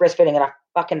and I was breastfeeding, and I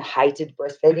fucking hated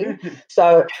breastfeeding.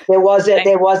 So there was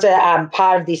a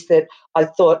part of this that I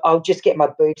thought I'll just get my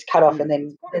boobs cut off and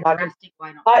then I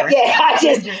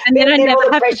just and then I never all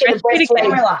the have pressure to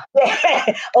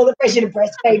breastfeed. All the pressure to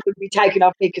breastfeed would be taken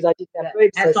off me because I didn't have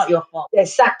boobs. That's not your fault. Yeah,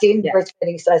 sucked in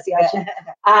breastfeeding association.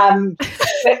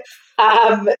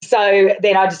 So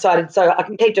then I decided, so I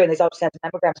can keep doing these ultrasounds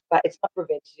and mammograms, but it's not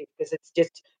preventative because it's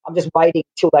just I'm just waiting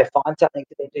till they find something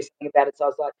to then do something about it. So I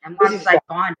was like, and once they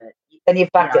find it, then you've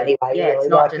fucked it anyway. Yeah, really. it's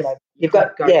not just you've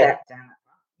got go back down.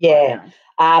 Yeah.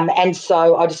 And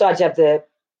so I decided to have the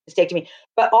mastectomy.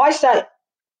 But I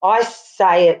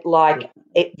say it like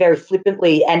it very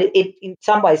flippantly, and it in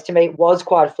some ways to me it was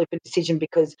quite a flippant decision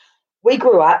because we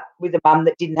grew up with a mum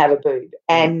that didn't have a boob,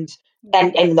 and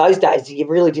in those days you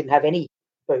really didn't have any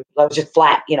boob. It was just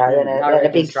flat, and a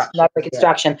big no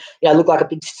reconstruction. Looked like a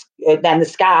big, and the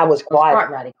scar was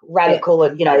quite radical,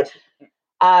 and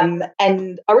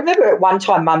and I remember at one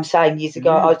time Mum saying years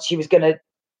ago, she was going to.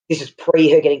 This was pre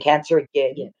her getting cancer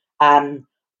again.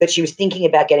 That she was thinking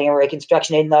about getting a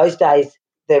reconstruction. In those days,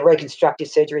 the reconstructive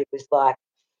surgery was like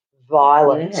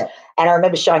violent. Yeah. And I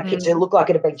remember showing pictures. It looked like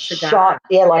it had been shot.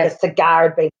 Yeah, like a cigar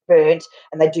had been burnt,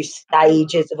 and they do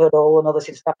stages of it all and all this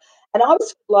sort of stuff. And I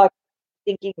was like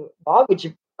thinking, why would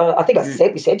you? I think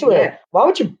we said to her, why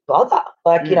would you bother?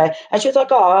 Like, and she was like,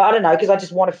 oh, I don't know, because I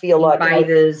just want to feel like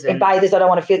bathers. In bathers, I don't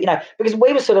want to feel, because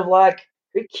we were sort of like,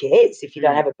 who cares if you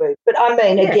don't have a boob? But I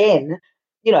mean, again,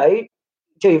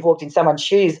 till you've walked in someone's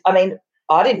shoes. I mean,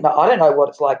 I don't know what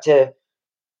it's like to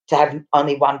have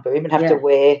only one boob and have to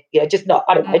wear, just not,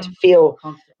 I don't know, to feel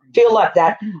like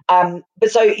that.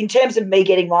 But so in terms of me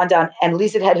getting mine done and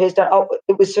Liz had hers done,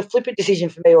 it was a flippant decision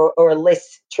for me or a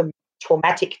less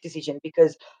traumatic decision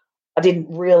because I didn't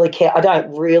really care. I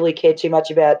don't really care too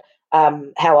much about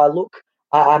how I look.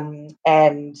 And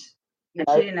she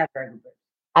didn't have very good boobs.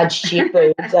 I had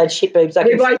shit boobs.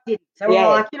 We both did. So we're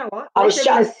like, you know what? I was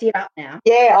going to sit up now.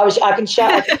 Yeah, I can show.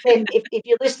 I can send, if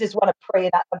your listeners want a pre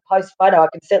and post photo, I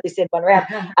can certainly send one around.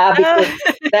 Because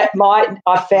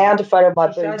I found a photo of my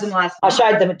boobs. I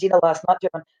showed them at dinner last night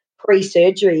during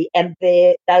pre-surgery, and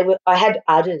I had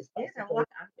udders, which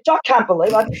I can't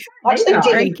believe. I actually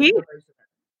didn't.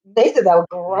 Neither, they were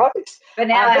gross. But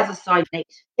now ours are so neat.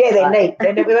 Yeah, they're neat.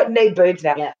 We've got neat boobs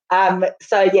now. Yeah.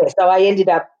 So I ended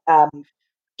up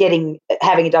having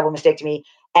a double mastectomy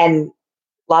and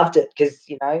loved it because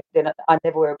then I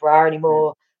never wear a bra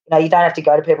anymore. You don't have to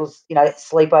go to people's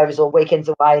sleepovers or weekends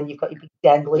away, and you've got your big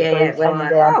dangly boobs hanging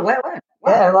down. Oh, wow.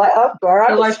 Yeah, like gross.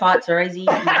 Pillow fights are easy.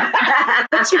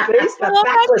 What's your boost?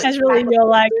 Casually, you're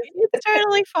like, it's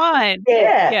totally fine.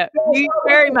 Yeah. You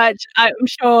very much. I'm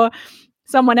sure.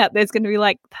 Someone out there's going to be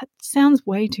like, that sounds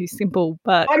way too simple,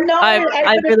 but I know.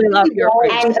 I really love your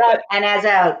approach. And as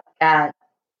our,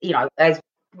 as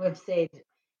we've said,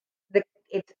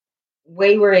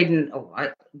 we were in.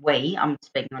 I'm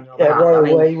speaking on your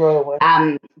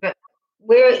behalf. But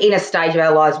we're in a stage of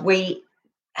our lives. We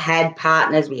had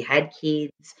partners, we had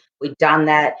kids, we'd done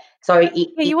that. So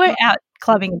you weren't out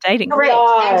clubbing and dating. Correct.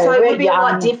 No, and so it we're would be a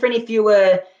lot young. different if you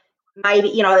were maybe,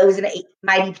 it was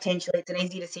maybe potentially it's an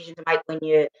easy decision to make when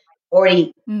you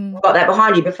already got that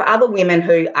behind you. But for other women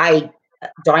who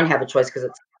don't have a choice because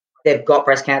they've got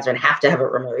breast cancer and have to have it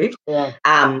removed,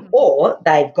 or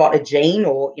they've got a gene,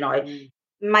 or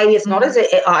maybe it's not as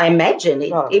I imagine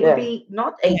it would be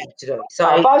not easy to do. So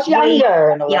if I was younger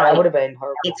and all that, I would have been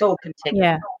horrible. it's all contextual.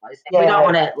 Yeah. We don't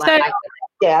want to I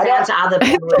down don't. to other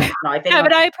people. No,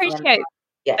 but I appreciate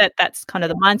that's kind of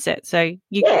the mindset. So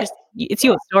it's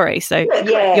your story. So you're that's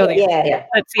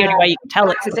the only way you can tell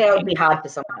it. Because that would be hard for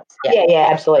someone else. Yeah,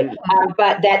 absolutely.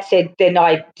 But that said, then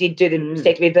I did do the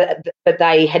mastectomy, but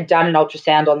they had done an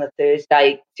ultrasound on the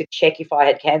Thursday to check if I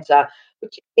had cancer,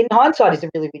 which in hindsight is a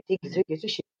really big thing because who gives a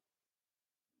shit?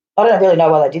 I don't really know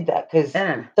why they did that because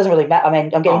it doesn't really matter. I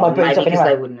mean, I'm getting my boobs up anyway.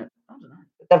 They wouldn't. I don't know.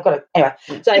 They've got it anyway.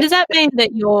 So does that mean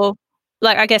that you're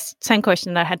I guess same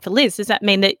question that I had for Liz? Does that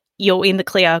mean that you're in the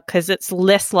clear because it's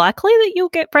less likely that you'll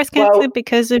get breast cancer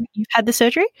because you've had the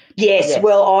surgery? Yes.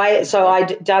 Well,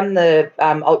 I'd done the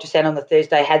ultrasound on the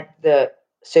Thursday, had the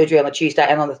surgery on the Tuesday,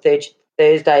 and on the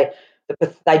Thursday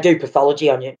they do pathology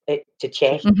on you to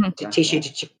check, tissue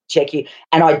to check you.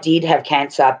 And I did have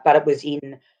cancer, but it was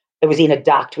in a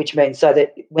duct, which means so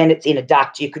that when it's in a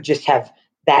duct, you could just have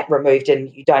that removed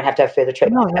and you don't have to have further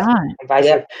treatment. Oh, right.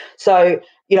 Invasive. So,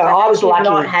 I was lucky.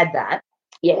 Not had that.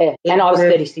 Yeah, and I was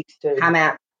 36 too. Come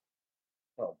out,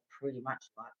 pretty much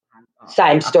like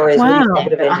same story as wow.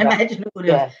 I imagine it would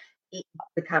have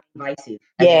become invasive.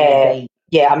 Yeah.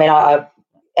 I mean,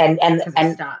 and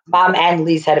Mum and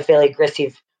Liz had a fairly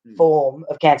aggressive form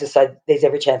of cancer, so there's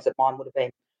every chance that mine would have been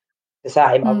the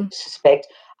same. I would suspect.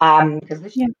 Because the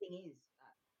thing is,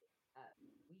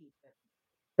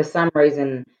 for some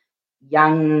reason,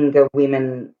 younger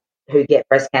women who get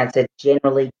breast cancer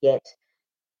generally get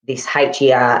this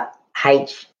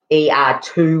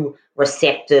HER2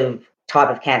 receptive type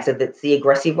of cancer that's the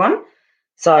aggressive one.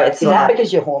 So it's that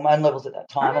because your hormone levels at that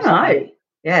time? I don't know.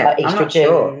 Yeah, estrogen I'm not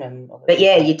sure. and all that. But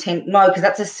you tend because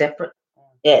that's a separate.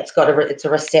 Yeah, it's a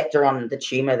receptor on the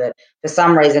tumor that for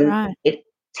some reason it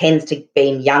tends to be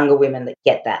in younger women that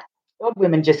get that. God,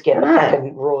 women just get a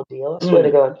fucking raw deal. I swear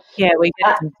to God. Yeah, we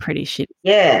get some pretty shit.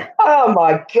 Yeah. Oh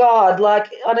my God!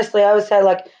 Like honestly, I would say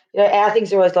our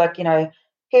things are always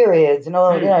periods and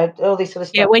all all these sort of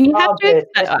stuff. Yeah, when you have to,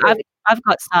 I've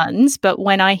got sons, but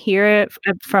when I hear it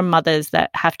from mothers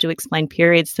that have to explain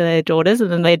periods to their daughters,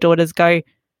 and then their daughters go,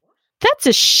 "That's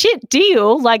a shit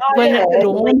deal." Like when it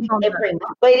dawns on them,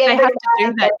 they have to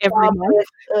do that every month.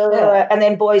 And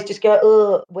then boys just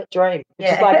go, "Wet dream," which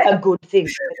is like a good thing.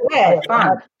 Yeah, it's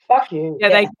fun. Fuck you.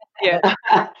 Yeah,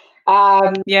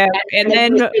 and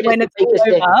then when it's all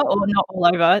over or not all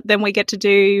over, then we get to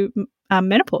do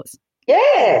menopause.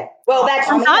 Yeah. Well, that's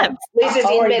sometimes Liz is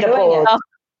in menopause.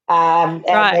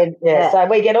 So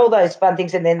we get all those fun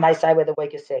things, and then they say we're the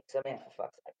weakest sex. I mean, for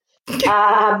fuck's sake.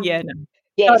 Yeah. No.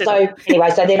 Yeah. So anyway,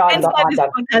 so then I got mine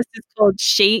done. Podcast is called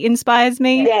 "She Inspires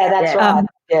Me." Yeah, that's right.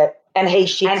 Yeah, and he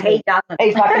shits and me. He doesn't.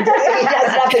 He fucking does. He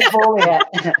does nothing for me.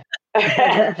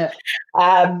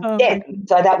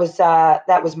 So that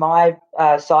was my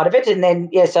side of it, and then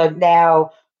so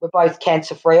now we're both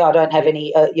cancer free. I don't have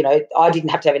any, I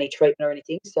didn't have to have any treatment or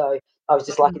anything, so I was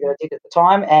just lucky that I did at the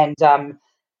time. And I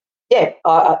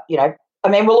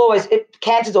mean,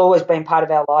 cancer's always been part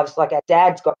of our lives. Like our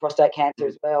dad's got prostate cancer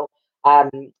as well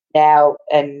now,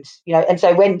 and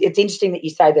so when it's interesting that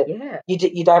you say that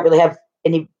you don't really have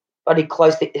anybody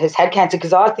close that has had cancer,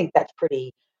 because I think that's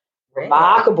pretty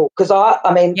remarkable. Because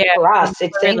I mean, for us,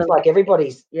 it seems like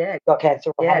everybody's got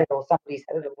cancer or had it, or somebody's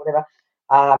had it or whatever.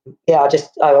 I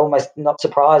almost not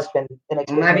surprised when the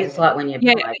next. Maybe it's like when you're.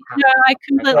 No, I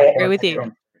completely agree with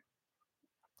you.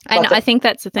 And I think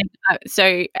that's the thing.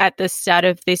 So at the start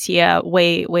of this year,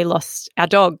 we lost our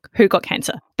dog who got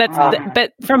cancer. But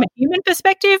from a human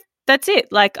perspective, that's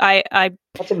it. Like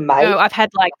that's amazing. I've had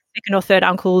like second or third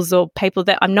uncles or people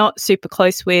that I'm not super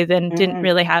close with and didn't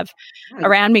really have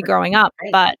around me growing up.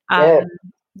 But and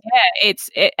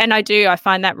I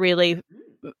find that really.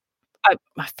 I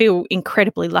feel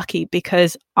incredibly lucky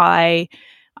because I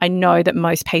know that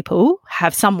most people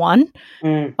have someone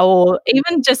or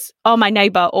even just my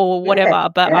neighbour or whatever,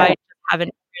 but I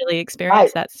haven't really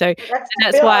experienced that. So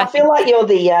that's why I feel like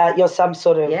you're some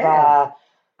sort of like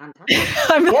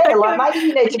maybe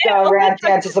you need to go around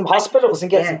town to some hospitals and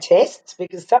get some tests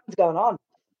because something's going on.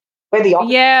 We're the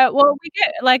opposite. Yeah, well, we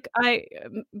get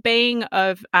being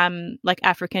of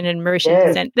African and Mauritian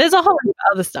descent. There's a whole lot of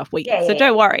other stuff we get, so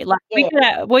don't worry. Like we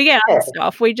get other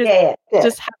stuff. We just happen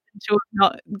to have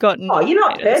not gotten. Oh, you're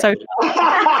not so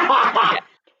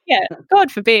Yeah,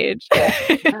 God forbid.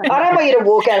 I don't want you to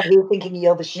walk out of here thinking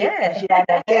you're the shit. Yeah. You don't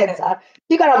have cancer.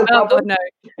 You got other Oh God, problems.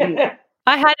 no.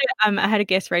 I had a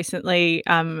guest recently,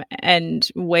 and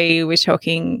we were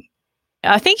talking.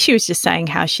 I think she was just saying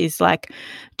how she's like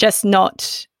just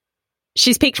not.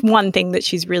 She's picked one thing that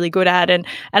she's really good at, and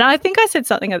I think I said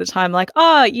something at the time like,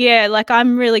 oh yeah, like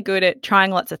I'm really good at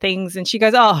trying lots of things, and she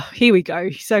goes, oh, here we go,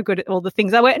 you're so good at all the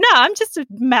things. I went, no, I'm just a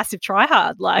massive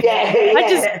tryhard. Like I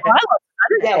just try lots. I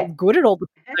don't know I'm good at all the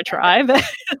things I try, but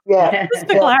just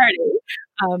for clarity.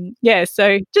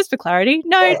 So just for clarity,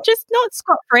 no, just not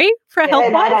scot-free for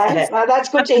health wise. No, that's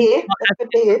good to hear. That's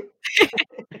good to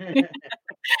hear.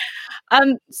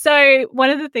 So one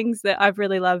of the things that I've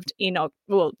really loved in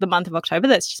the month of October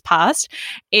that's just passed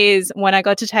is when I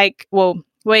got to take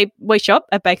we shop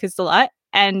at Baker's Delight,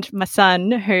 and my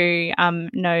son, who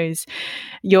knows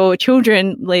your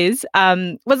children, Liz,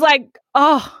 was like,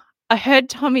 oh, I heard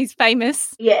Tommy's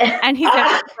famous, and he's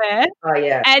everywhere. Oh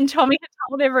yeah, and Tommy had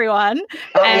told everyone,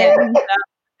 and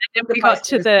then we got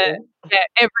to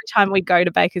every time we go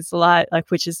to Baker's Delight, like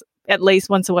which is at least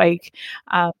once a week,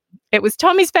 it was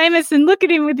Tommy's famous, and look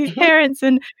at him with his parents,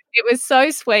 and it was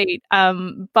so sweet.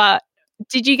 But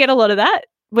did you get a lot of that?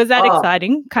 Was that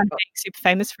exciting? Kind of being super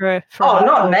famous for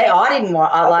not me. I didn't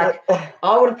want.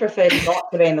 I would have preferred not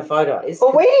to be in the photos.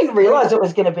 Well, we didn't realise it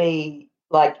was going to be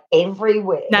like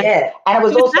everywhere. No. Yeah, and it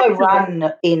was also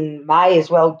run in May as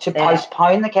well to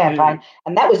postpone the campaign,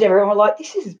 and that was everyone was like,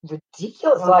 "This is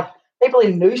ridiculous!" Like people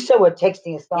in Noosa were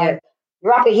texting us saying,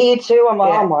 "You're up here too." I'm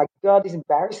like, "Oh my God, this is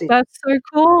embarrassing." That's so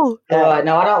cool. No, I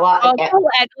don't like.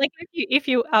 Like if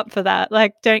you're up for that,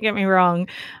 like don't get me wrong.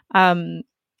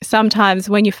 Sometimes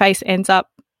when your face ends up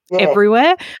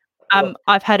everywhere,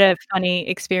 I've had a funny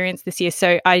experience this year.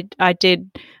 So I did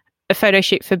a photo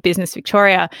shoot for Business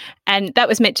Victoria, and that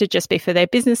was meant to just be for their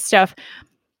business stuff.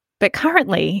 But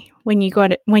currently, when you're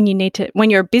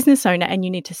a business owner and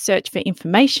you need to search for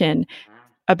information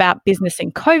about business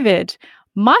in COVID,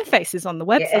 my face is on the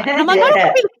website. And I'm like, I don't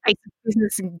want to be the face of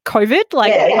business in COVID.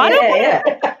 Like, I don't want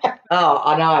to. Oh,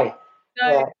 I know.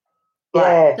 No,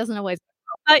 it doesn't always.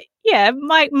 But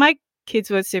my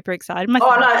kids were super excited. It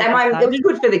was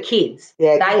good for the kids.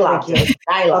 Yeah, they loved it.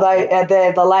 Although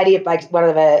the lady at Baker's, one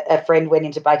of a friend went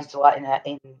into Baker's Delight in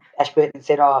Ashburton and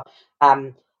said,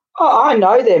 I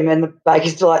know them, and the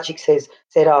Baker's Delight chick said,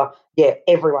 oh, yeah,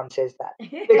 everyone says that.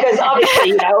 Because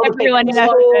obviously, all the everyone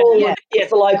people,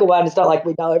 it's a local one. It's not like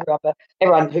we know everyone, but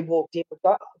everyone who walked in would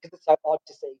go, because it's so odd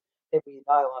to see people you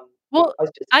know on. Well,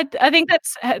 I think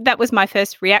that was my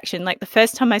first reaction. Like the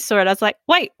first time I saw it, I was like,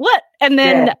 wait, what? And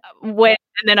then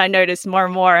I noticed more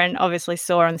and more, and obviously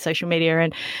saw on social media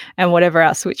and whatever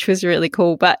else, which was really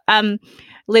cool. But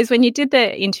Liz, when you did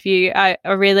the interview, I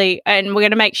really, and we're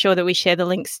going to make sure that we share the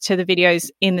links to the videos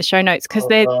in the show notes because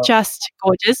they're just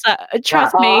gorgeous.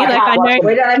 Trust me, I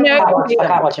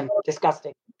can't watch them.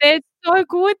 Disgusting. They're so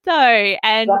good though,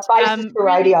 and faces for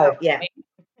radio. Yeah.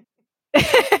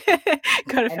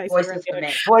 Got a face voices for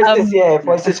men.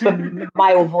 Voices for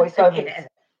male voiceovers.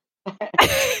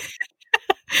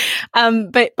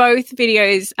 But both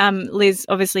videos, Liz,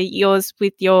 obviously yours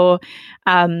with your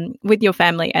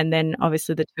family, and then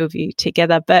obviously the two of you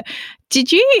together. But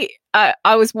did you?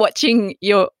 I was watching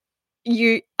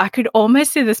I could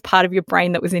almost see this part of your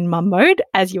brain that was in mum mode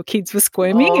as your kids were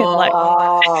squirming.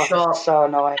 So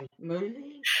annoying.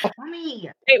 Mommy.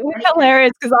 It was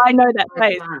hilarious because I know that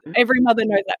face. Every mother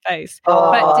knows that face. But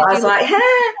I was like,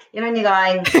 and you're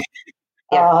going,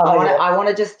 I want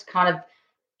to just kind of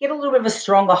get a little bit of a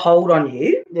stronger hold on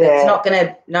you. Yeah. It's not going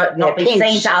to not be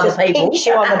seen to other people. Pinch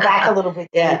you on the back a little bit.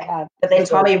 Yeah. But then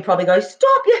Tommy would probably go,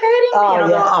 stop, you're hurting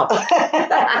me.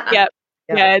 Yeah.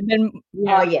 Yeah, and then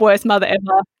worst mother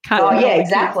ever.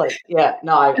 Exactly. Yeah,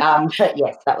 no, but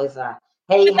yes, that was.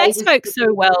 They spoke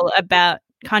so well about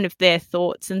kind of their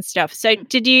thoughts and stuff. So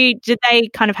did they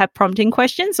kind of have prompting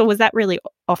questions, or was that really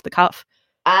off the cuff?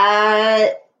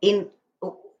 No, it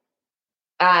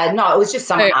was just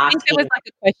someone asking. I think there was like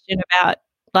a question about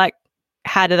like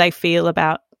how do they feel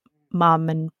about mum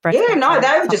and breast cancer?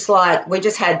 They were just like, we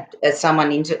just had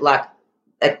someone into like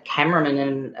a cameraman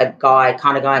and a guy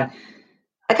kind of going,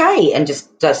 okay, and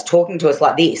just talking to us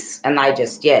like this, and they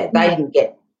just they didn't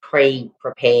get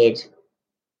pre-prepared.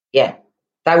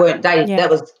 They weren't. That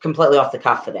was completely off the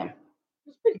cuff for them. It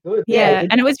was pretty good. Yeah,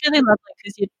 and it was really lovely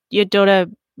because your daughter,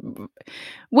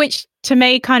 which to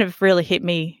me kind of really hit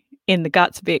me in the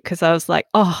guts a bit because I was like,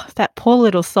 oh, that poor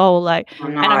little soul. Like,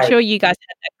 and I'm sure you guys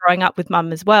had that growing up with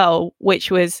mum as well,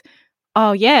 which was,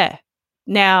 oh yeah,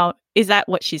 now is that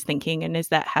what she's thinking and is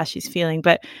that how she's feeling?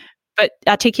 But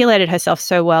articulated herself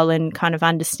so well and kind of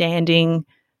understanding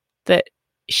that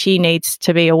she needs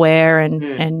to be aware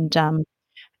and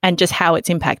just how it's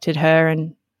impacted her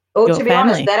and Well, your to be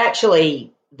family.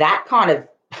 honest, that kind of,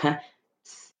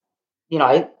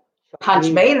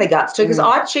 punched me in the guts too,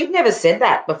 because she'd never said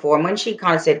that before. And when she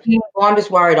kind of said, well, I'm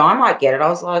just worried I might get it, I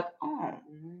was like, oh,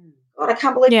 God, I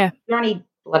can't believe you're only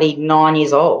bloody 9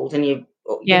 years old and your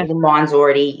little mind's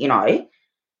already, And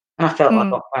I felt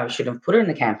like I should have put her in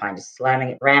the campaign, just slamming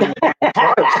it around.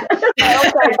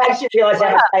 It makes you realise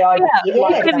how much they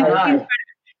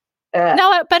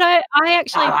No, but I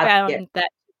actually found that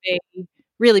to be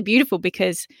really beautiful,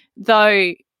 because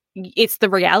though it's the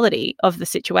reality of the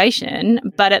situation,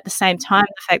 but at the same time,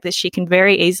 the fact that she can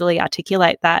very easily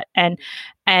articulate that, and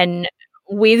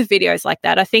with videos like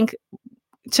that, I think,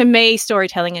 to me,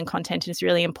 storytelling and content is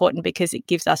really important because it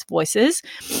gives us voices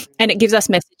and it gives us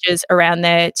messages around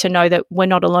there to know that we're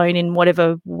not alone in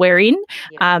whatever we're in.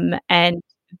 And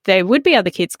there would be other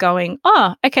kids going,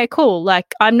 oh, okay, cool.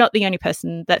 Like, I'm not the only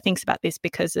person that thinks about this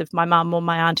because of my mum or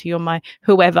my auntie or my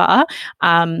whoever.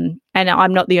 And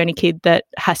I'm not the only kid that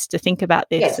has to think about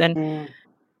this. And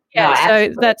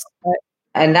so that's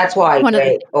why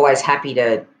we're always happy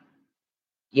to,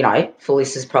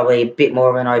 Phyllis is probably a bit more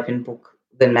of an open book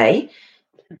than me.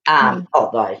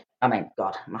 Although, I mean,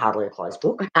 God, I'm hardly a closed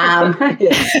book.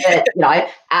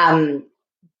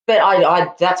 But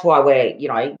I that's why we're,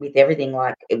 with everything,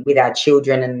 like with our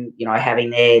children and,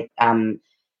 having their,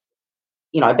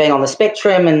 being on the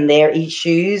spectrum and their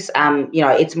issues,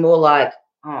 it's more like,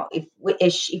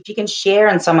 if you can share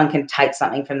and someone can take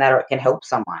something from that or it can help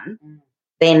someone,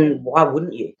 then why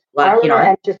wouldn't you? Like,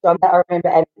 and just on that, I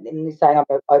remember saying I'm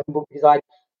an open book because I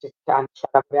just can't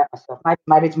shut up about myself.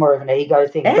 Maybe it's more of an ego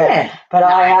thing. Yeah. But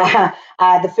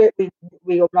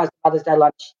we organised Mother's Day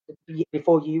lunch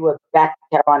before you were back,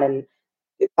 Caroline,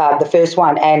 and the first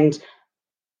one, and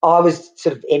I was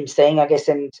sort of emceeing, I guess,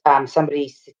 and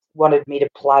somebody wanted me to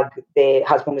plug their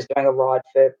husband was doing a ride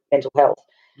for mental health.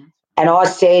 And I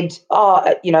said,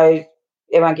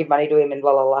 everyone give money to him and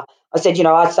blah, blah, blah. I said,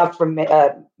 I suffer from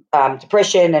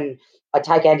depression and I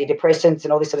take antidepressants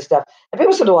and all this sort of stuff. And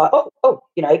people sort of like,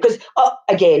 because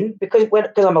again, because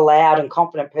I'm a loud and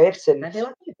confident person,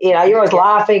 you're always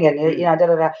laughing and,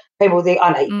 people think,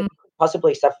 oh, no, you could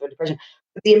possibly suffer from depression.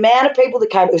 But the amount of people that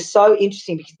came, it was so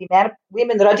interesting because the amount of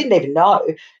women that I didn't even know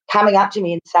coming up to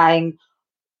me and saying,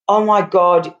 oh, my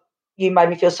God, you made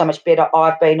me feel so much better.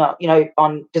 I've been,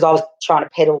 because I was trying to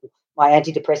peddle my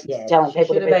antidepressants, telling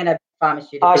people to be. Been a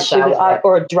pharmaceutical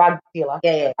or a drug dealer.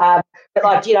 But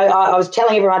I was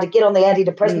telling everyone to get on the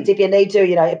antidepressants if you need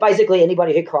to. Basically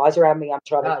anybody who cries around me, I'm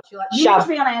trying to shove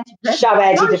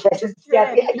antidepressants.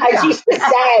 She's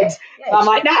sad. I'm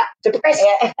like, nah, depressed.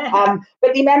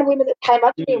 But the amount of women that came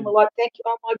up to me and were like, thank you.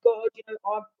 Oh my God,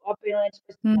 I've been on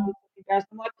antidepressants.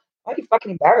 I'm like, why are you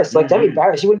fucking embarrassed? Like, don't be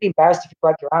embarrassed. You wouldn't be embarrassed if you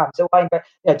broke your arm. So why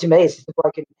to me, it's just a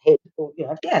broken head or,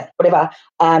 whatever.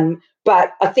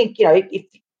 But I think, if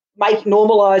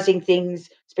normalising things,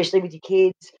 especially with your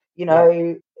kids,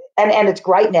 and it's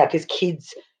great now because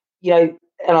kids, and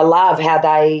I love how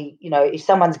they, if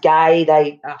someone's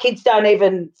gay, kids don't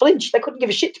even flinch. They couldn't give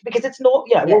a shit because it's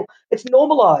it's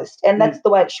normalised and that's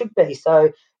the way it should be.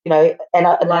 So,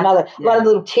 another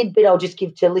little tidbit I'll just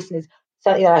give to listeners.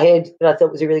 Something that I heard that I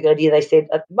thought was a really good idea. They said,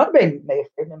 it might have been Mia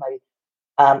Friedman maybe,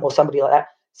 or somebody like that,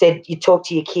 said you talk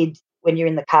to your kid when you're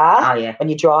in the car, when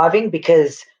you're driving,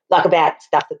 because like about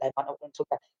stuff that they might not want to talk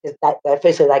about. Because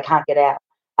firstly, they can't get out.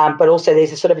 But also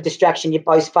there's a sort of a distraction. You're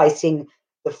both facing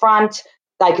the front.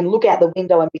 They can look out the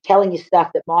window and be telling you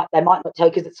stuff that they might not tell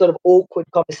you because it's sort of awkward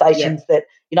conversations that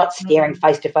you're not staring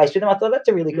face to face with them. I thought that's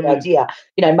a really good idea.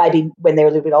 Maybe when they're a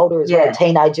little bit older as well,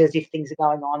 teenagers, if things are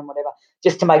going on and whatever,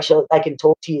 just to make sure that they can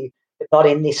talk to you, but not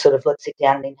in this sort of let's sit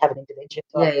down and have an intervention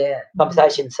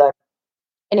conversation. So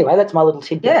anyway, that's my little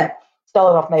tidbit. Yeah.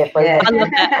 Stolen off me a free. I love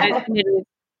that.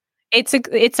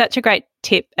 It's such a great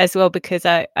tip as well because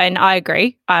I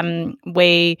agree.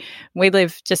 We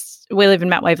live in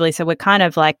Mount Waverley, so we're kind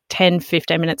of like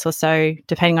 10-15 minutes or so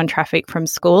depending on traffic from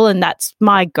school, and that's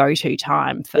my go-to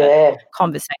time for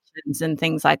conversations and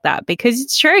things like that because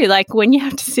it's true. Like when you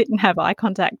have to sit and have eye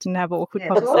contact and have awkward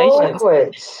conversations,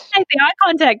 take the eye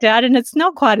contact out, and it's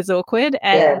not quite as awkward.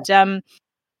 And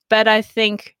but I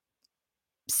think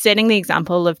setting the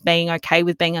example of being okay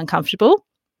with being uncomfortable.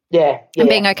 And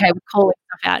being okay with calling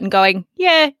stuff out and going,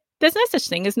 there's no such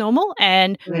thing as normal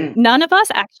and none of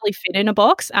us actually fit in a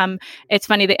box. It's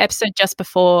funny, the episode just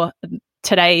before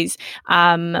today's,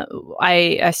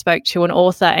 I spoke to an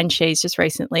author, and she's just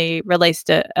recently released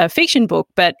a fiction book,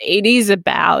 but it is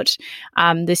about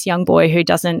this young boy who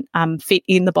doesn't fit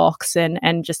in the box,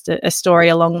 and just a story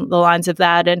along the lines of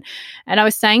that. And I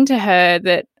was saying to her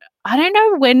that I don't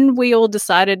know when we all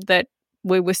decided that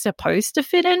we were supposed to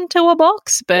fit into a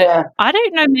box, but I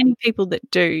don't know many people that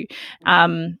do.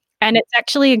 And it's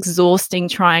actually exhausting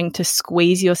trying to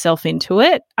squeeze yourself into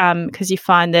it, because you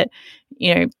find that,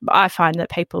 I find that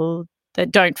people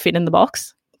that don't fit in the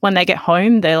box, when they get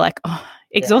home, they're like,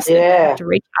 exhausted. They have to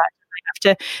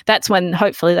recharge. That's when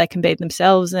hopefully they can be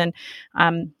themselves, and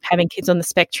having kids on the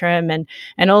spectrum and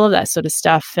all of that sort of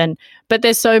stuff. But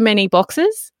there's so many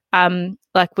boxes.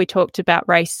 Like we talked about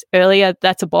race earlier,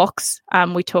 that's a box.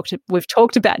 We've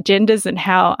talked about genders and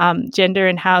how gender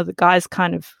and how the guys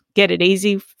kind of get it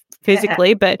easy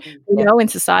physically, but we know in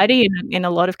society, in a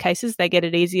lot of cases, they get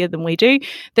it easier than we do.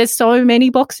 There's so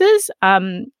many boxes,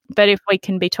 but if we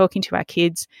can be talking to our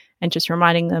kids and just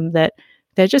reminding them that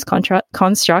they're just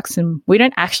constructs, and we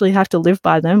don't actually have to live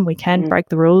by them. We can break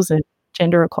the rules, and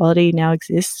gender equality now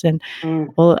exists, and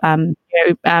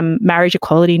marriage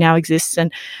equality now exists,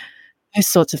 and those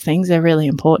sorts of things are really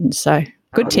important. So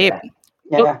good tip.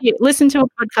 Listen to a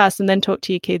podcast and then talk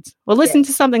to your kids, or listen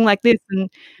to something like this, and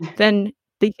then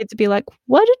the kids would be like,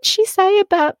 what did she say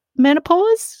about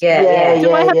menopause? Do I have to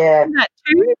do that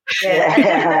too?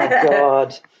 Oh,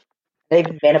 God.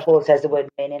 Even menopause has the word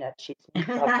men in it.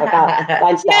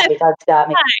 Don't start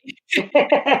me.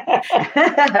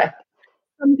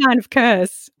 Some kind of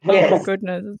curse. Oh, my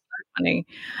goodness. It's so funny.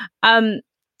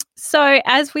 So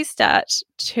as we start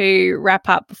to wrap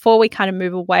up, before we kind of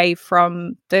move away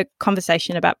from the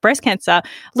conversation about breast cancer,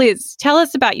 Liz, tell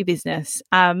us about your business.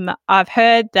 I've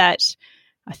heard that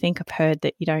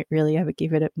you don't really ever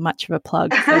give it much of a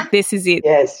plug. So this is it.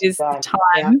 This is the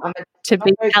time to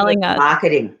be telling us.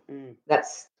 Marketing.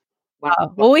 That's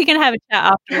well, we can have a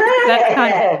chat afterwards. That's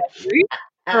kind of what I do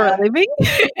for a living.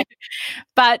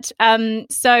 But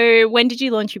so when did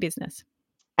you launch your business?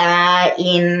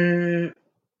 In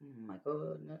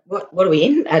what are we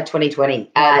in? 2020.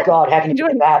 God, how can you do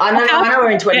that? I know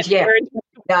we're in 20. Yeah.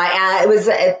 No, it was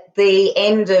at the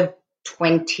end of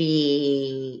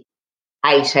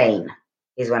 2018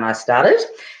 is when I started.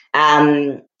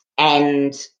 And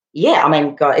yeah, I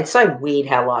mean, God, it's so weird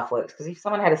how life works, because if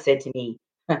someone had said to me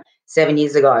 7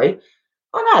 years ago,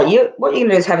 what you're going to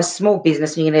do is have a small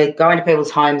business and you're going to go into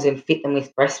people's homes and fit them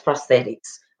with breast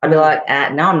prosthetics, I'd be like,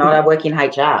 no, I'm not. I work in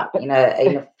HR, in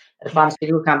a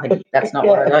pharmaceutical company. That's not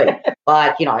what I do.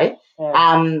 Like,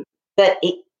 but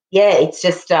it's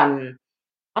just, I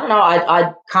don't know.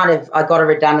 I got a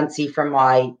redundancy from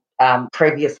my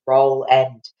previous role,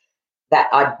 and that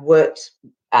I'd worked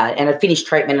and I'd finished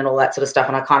treatment and all that sort of stuff.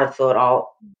 And I kind of thought,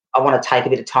 I want to take a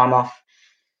bit of time off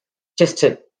just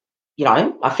to,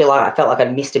 I felt like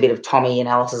I'd missed a bit of Tommy and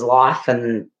Alice's life.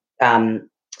 And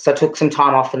so I took some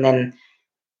time off, and then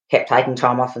kept taking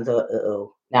time off, and thought,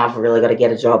 now I've really got to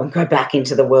get a job and go back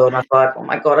into the world. And I was like, oh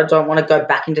my God, I don't want to go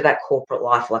back into that corporate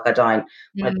life. Like, I don't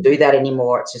want to do that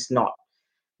anymore. It's just not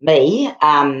me.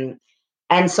 And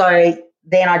so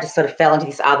then I just sort of fell into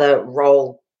this other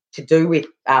role to do with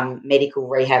medical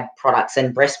rehab products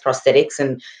and breast prosthetics.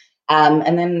 And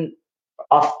then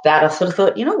off that, I sort of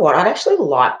thought, you know what, I'd actually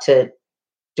like to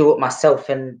do it myself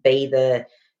and be the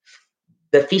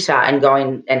fitter and go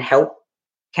in and help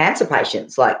cancer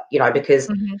patients,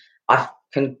 because I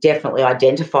can definitely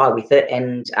identify with it,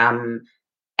 and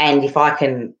if I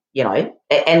can,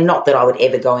 and not that I would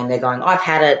ever go in there going, I've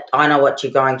had it, I know what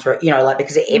you're going through,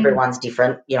 because everyone's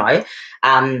different, but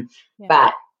I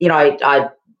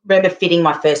remember fitting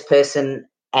my first person,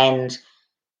 and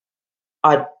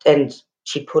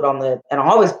she put on and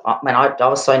I was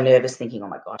so nervous, thinking, oh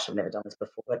my gosh, I've never done this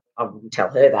before, but I wouldn't tell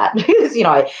her that,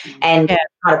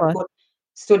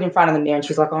 stood in front of the mirror, and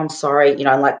she's like, oh, I'm sorry,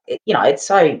 it's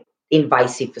so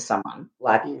invasive for someone,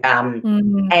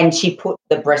 and she put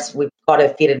the breast, we've got her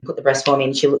fitted, put the breast form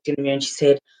in, she looked in the mirror and she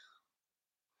said,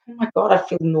 oh my God, I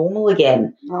feel normal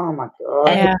again. Oh my God.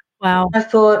 And wow. I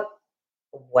thought,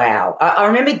 wow. I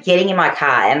remember getting in my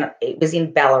car, and it was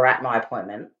in Ballarat, my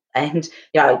appointment, and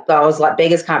I was like,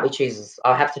 beggars can't be choosers.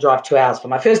 I'll have to drive 2 hours for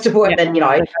my first appointment.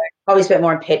 Probably spent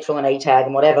more on petrol and e-tag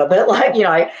and whatever, but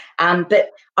but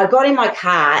I got in my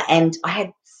car, and I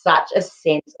had such a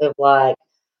sense of like,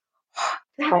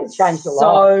 that was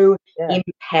so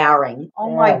empowering.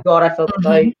 Oh my God, I felt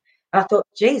so. And I thought,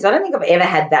 geez, I don't think I've ever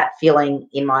had that feeling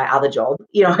in my other job,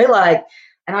 and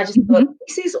I just thought,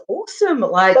 this is awesome.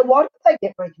 Like, so why do they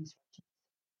get reconstruction?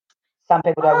 Some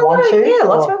people don't want to. Yeah,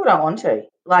 lots of people don't want to.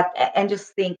 And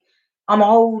just think, I'm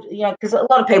old, because a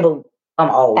lot of people I'm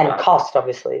old. And cost,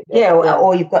 obviously. Yeah,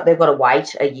 or they've got to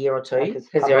wait a year or two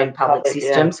because they're in public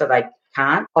system, so they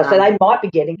can't. Oh, so they might be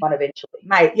getting one eventually.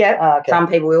 Mate, yeah, Oh, okay. some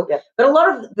people will. Yeah. But a lot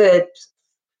of the...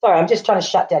 Sorry, I'm just trying to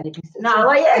shut down your business. No,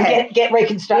 like, yeah. Get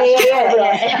reconstruction. Yeah.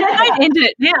 Don't end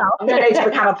it now. I'm going to need to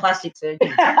become a plastic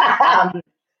surgeon. I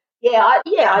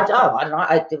don't know.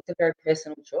 It's a very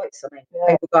personal choice. I mean,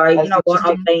 people go, you know what,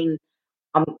 I'm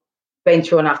been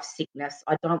through enough sickness.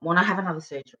 I don't want to have another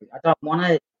surgery. I don't want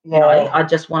to, you know, I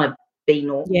just want to be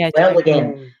normal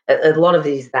again. A lot of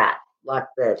it is that. Like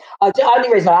the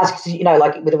only reason I ask is, you know,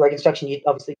 like with a reconstruction, you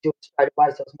obviously do it straight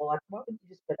away. So it's more like, why wouldn't you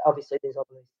just? But obviously, there's all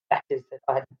these factors that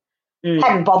I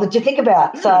hadn't bothered to think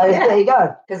about. So there you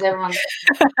go. Because everyone's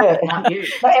not you.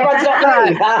 Everyone's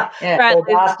not you. Right,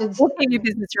 bastards. We'll keep your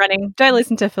business running. Don't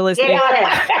listen to Felicity.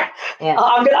 Yeah.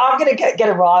 I'm gonna get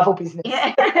a rival business.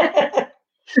 Yeah.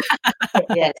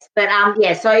 Yes, but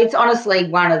so it's honestly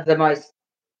one of the most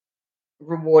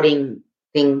rewarding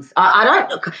things.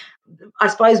 I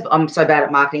suppose I'm so bad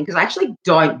at marketing because I actually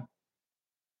don't.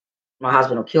 My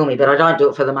husband will kill me, but I don't do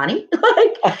it for the money.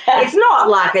 It's not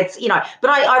like it's, you know. But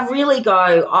I really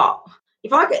go, oh,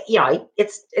 if I get, you know,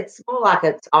 it's more like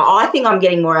it's. I think I'm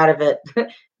getting more out of it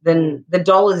than the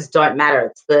dollars don't matter.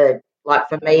 It's the, like,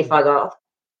 for me, if I go, I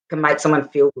can make someone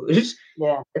feel good.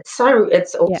 Yeah, it's awesome.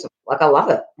 Yeah. Like, I love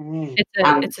it.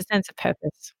 It's a sense of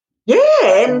purpose.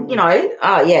 Yeah, and you know,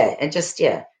 and just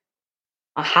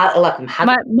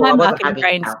my marketing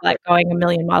brain's like going a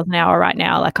million miles an hour right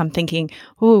now. Like, I'm thinking,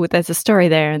 oh, there's a story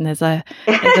there, and there's a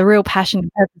real passion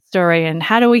and purpose story, and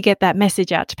how do we get that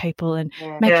message out to people and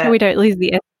make sure we don't lose the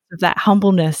essence of that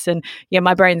humbleness? And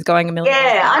my brain's going a million.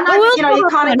 Yeah, I know. But, you know, you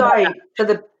kind of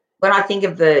go when I think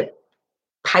of the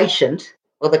patient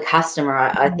or the customer,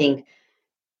 I think.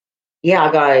 Yeah,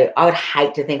 I would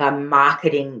hate to think I'm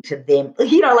marketing to them.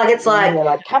 You know, like, it's like,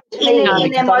 come to me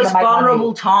in their most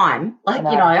vulnerable time. Like,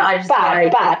 you know, I just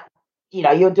but you know,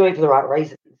 you're doing it for the right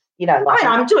reasons. You know, like,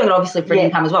 I'm doing it obviously for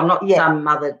income as well. I'm not some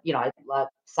other, you know, like,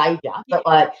 savior,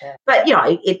 but but you know,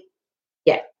 I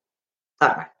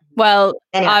don't know. Well,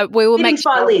 anyway, we will make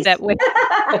sure that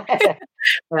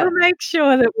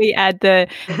we add the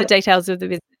details of the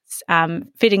business.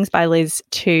 Fittings by Liz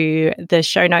to the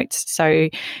show notes. So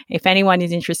if anyone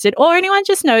is interested, or anyone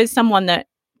just knows someone that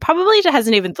probably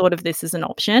hasn't even thought of this as an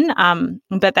option,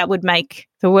 but that would make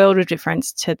the world of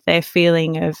difference to their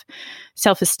feeling of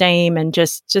self-esteem and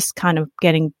just kind of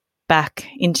getting back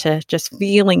into just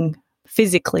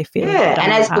physically feeling. Yeah,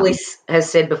 and as Bliss has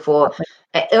said before,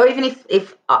 or even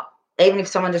if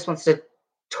someone just wants to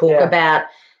talk about,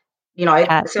 you know,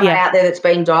 someone out there that's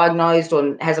been diagnosed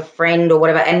or has a friend or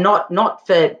whatever, and not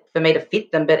for me to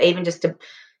fit them, but even just to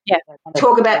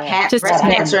talk about breast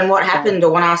cancer and what happened,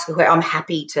 or want to ask a question, I'm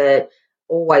happy to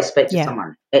always speak to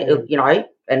someone, you know,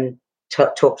 and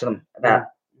talk to them about.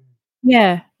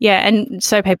 Yeah, and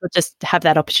so people just have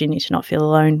that opportunity to not feel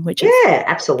alone, which is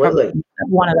absolutely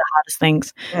one of the hardest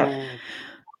things. Yeah.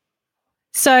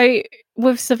 So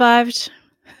we've survived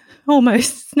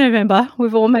almost November.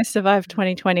 We've almost survived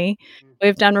 2020.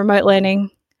 We've done remote learning.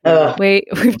 We've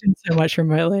done so much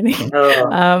remote learning.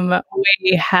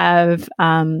 We have,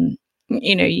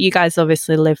 you know, you guys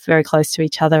obviously live very close to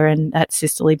each other, and that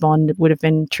sisterly bond would have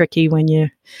been tricky when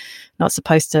you're not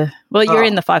supposed to. Well, you're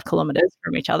in the 5 kilometers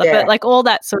from each other, but like all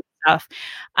that sort of stuff.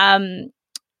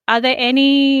 Are there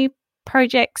any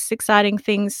projects, exciting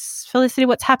things? Felicity,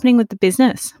 what's happening with the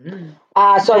business?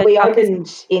 So we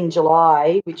opened in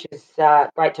July, which was a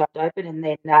great time to open, and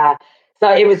then so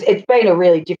it's been a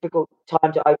really difficult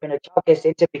time to open a childcare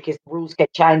centre because the rules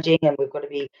kept changing and we've got to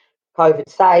be COVID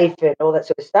safe and all that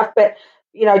sort of stuff. But,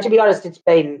 you know, to be honest, it's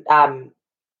been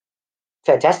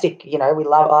fantastic. You know,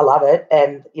 I love it,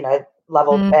 and, you know, love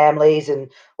all the families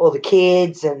and all the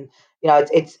kids, and, you know,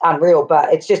 it's unreal. But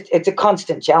it's a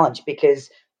constant challenge because,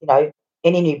 you know,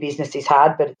 any new business is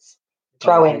hard, but it's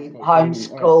throw in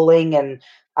homeschooling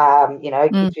and, you know,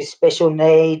 kids with special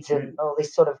needs and all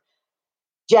this sort of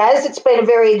jazz. It's been a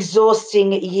very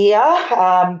exhausting year,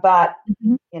 but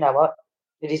you know what?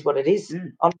 It is what it is.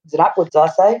 Onwards and upwards, I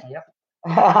say. Yep.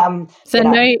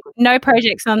 So no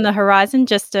projects on the horizon,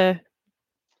 just to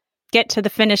get to the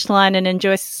finish line and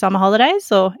enjoy summer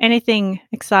holidays, or anything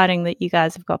exciting that you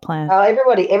guys have got planned?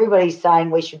 Everybody's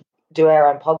saying we should do our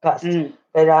own podcast,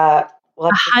 but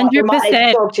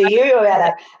 100% talk to you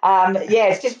about that.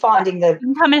 It's just finding the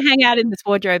come and hang out in this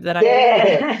wardrobe that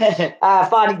I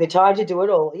finding the time to do it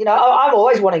all. You know, I'm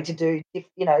always wanting to do,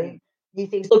 you know, new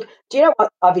things. Look, do you know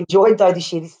what I've enjoyed though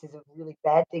this year? This is a really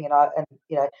bad thing, and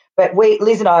you know, but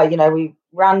Liz and I, you know, we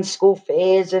run school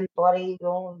fairs and bloody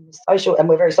social, and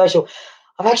we're very social.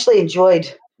 I've actually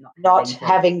enjoyed not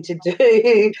having to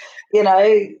do, you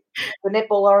know, the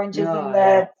netball oranges and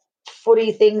the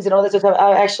footy things and all that sort of stuff.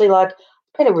 I actually it's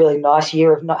been a really nice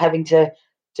year of not having to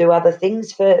do other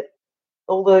things for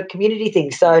all the community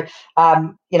things. So,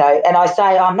 you know, and I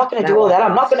say I'm not going to do all that.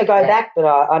 I'm not going to go back, but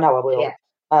I know I will. Yeah.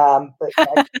 But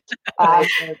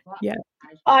Yeah.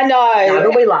 I know. No,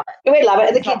 but we love it. We love it,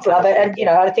 and the kids love it. And, you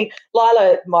know, I think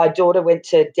Lila, my daughter, went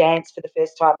to dance for the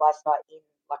first time last night in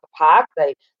a park.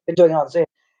 They've been doing it on Zoom.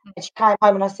 And she came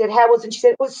home and I said, how was it? And she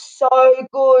said, it was so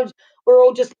good. We're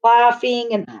all just laughing.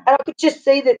 And I could just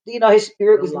see that, you know, her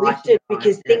spirit was lifted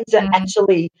because things are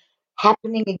actually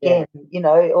happening again, you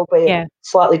know, albeit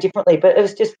slightly differently. But it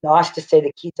was just nice to see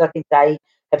the kids. I think they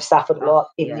have suffered a lot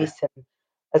in this, and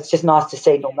it's just nice to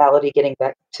see normality getting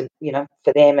back to, you know,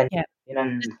 for them and, you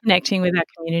know. Just connecting with our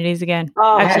communities again.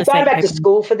 Going back to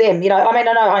school for them, you know, I mean,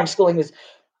 I know homeschooling was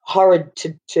horrid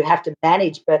to have to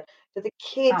manage, but for the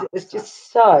kids, it was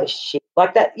just so shit.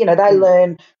 Like that, you know, they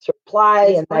learn through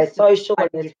play and they're social and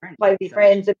they play with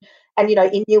friends and, you know,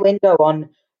 innuendo on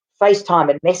FaceTime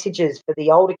and messages for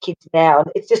the older kids now. And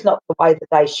it's just not the way that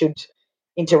they should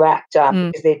interact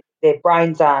because their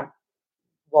brains aren't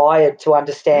wired to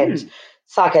understand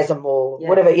sarcasm or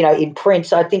whatever, you know, in print.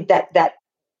 So I think that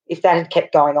if that had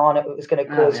kept going on, it was going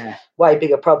to cause way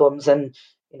bigger problems. And,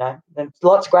 you know, there's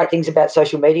lots of great things about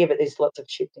social media, but there's lots of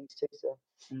shit things too. So,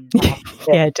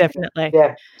 yeah, definitely.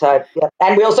 Yeah. So, yeah.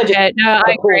 And we also just. I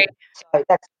agree. So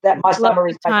my summer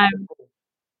is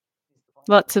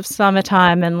lots of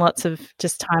summertime and lots of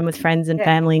just time with friends and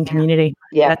family and community.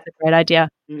 Yeah. That's a great idea.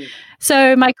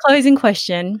 So my closing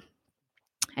question,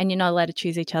 and you're not allowed to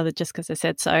choose each other just because I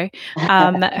said so.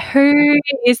 Who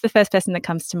is the first person that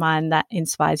comes to mind that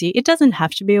inspires you? It doesn't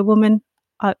have to be a woman.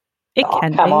 It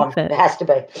can come be. On. But... It has to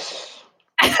be.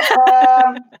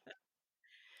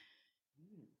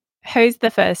 Who's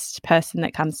the first person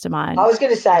that comes to mind? I was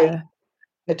going to say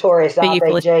Notorious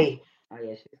RBG. Oh,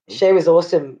 yeah, she was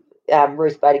awesome.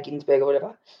 Ruth Bader Ginsburg or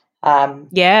whatever.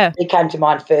 He came to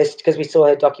mind first because we saw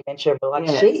her documentary and we're like,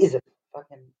 she is a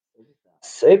fucking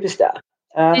superstar.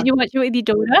 Did you watch it with your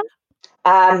daughter?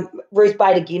 Ruth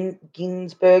Bader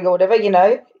Ginsburg or whatever, you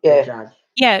know. Yeah.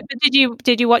 Yeah, but did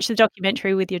you watch the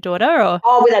documentary with your daughter or?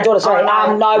 Oh, with our daughter, sorry.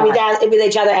 No, with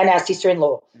each other and our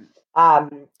sister-in-law.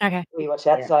 Okay. We watched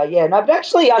that. So but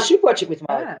actually I should watch it with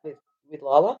with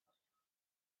Lila.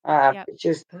 Which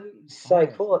is so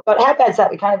cool. But how bad's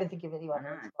that? We can't even think of anyone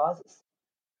who inspires us.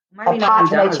 Maybe apart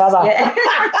from each other. Yeah.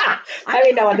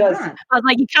 Maybe no one does. I was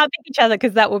like, you can't pick each other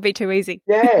because that would be too easy.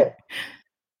 Yeah.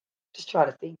 Just trying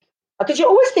to think. Because you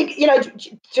always think, you know,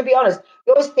 to be honest,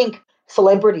 you always think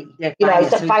celebrity, you know,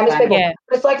 famous people. Yeah.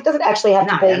 But it's like it doesn't actually have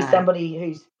to be somebody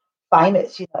who's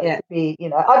famous, you know. It could be, you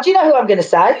know. Do you know who I'm going to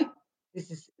say?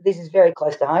 This is very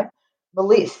close to home.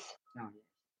 Melissa.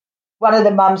 One of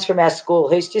the mums from our school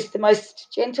who's just the most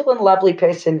gentle and lovely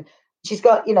person. She's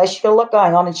got a lot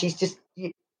going on and she's just,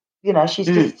 you know, she's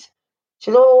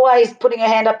always putting her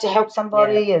hand up to help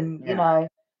somebody and, you know,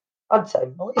 I'd say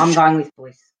Melissa. I'm going with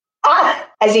Bliss.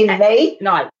 As in me?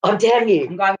 No. Oh, damn you.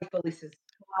 I'm going with Felicitas.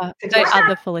 The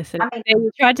other Felicity. You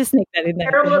tried to sneak that in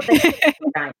there.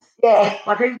 Yeah.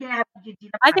 Like, who's going to have to do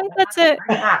dinner? I think that's it.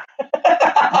 My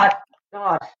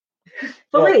God.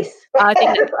 Felice. I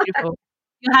think that's beautiful.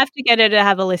 You'll have to get her to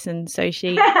have a listen so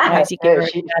she knows you give her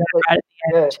right at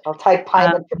the end. I'll take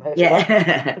payment from her.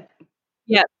 Yeah.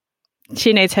 Yeah.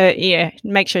 She needs her,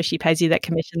 make sure she pays you that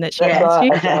commission that she has you.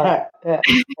 Right. Yeah.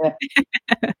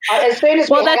 As soon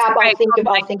as we hang up, I'll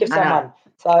think of someone.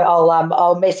 So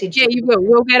I'll message you. Yeah, you will.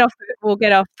 We'll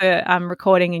get off the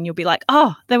recording and you'll be like,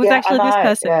 oh, there was actually this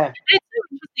person. Yeah. It's so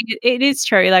interesting. It is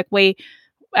true. Like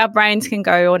our brains can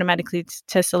go automatically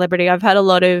to celebrity. I've had a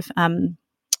lot of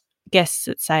guests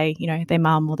that say, you know, their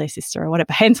mum or their sister or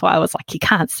whatever. Hence why I was like, you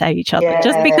can't say each other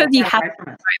just because you have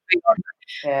to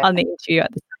on the interview at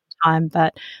the same time.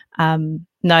 But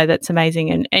no, that's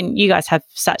amazing. And you guys have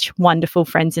such wonderful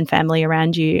friends and family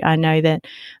around you. I know that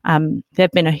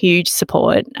they've been a huge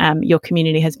support. Your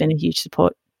community has been a huge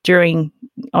support during,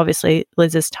 obviously,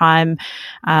 Liz's time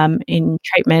in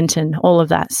treatment and all of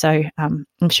that. So I'm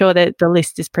sure that the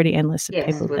list is pretty endless of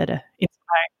people that are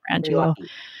inspiring around you all.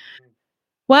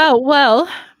 Well,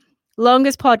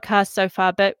 longest podcast so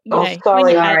far, but when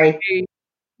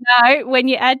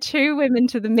you add two women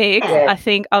to the mix, I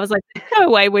think I was like, there's no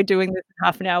way we're doing this in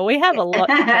half an hour. We have a lot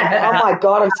to talk about. Oh my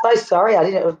God, I'm so sorry. I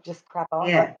didn't just crap on.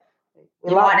 Yeah. I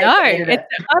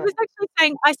was actually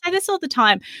saying, I say this all the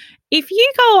time. If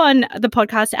you go on the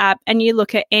podcast app and you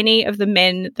look at any of the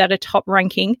men that are top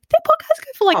ranking, their podcasts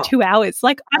go for like 2 hours.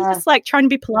 Like I'm just like trying to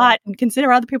be polite and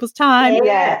consider other people's time.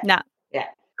 Yeah. Nah. Yeah.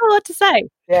 a lot to say.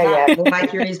 Yeah. We'll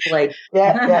make your ears bleed.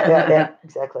 Yeah,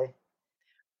 exactly.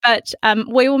 But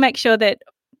we will make sure that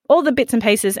all the bits and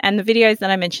pieces and the videos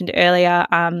that I mentioned earlier,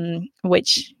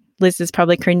 which Liz is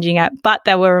probably cringing at, but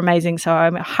they were amazing. So I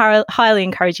highly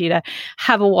encourage you to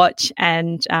have a watch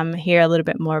and hear a little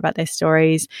bit more about their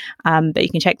stories. But you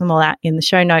can check them all out in the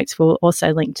show notes. We'll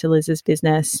also link to Liz's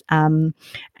business.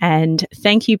 And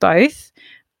thank you both.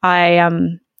 I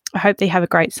hope that you have a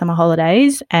great summer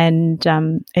holidays, and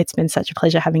it's been such a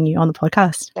pleasure having you on the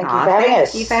podcast. Thank you for having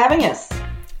us. Thank you for having us.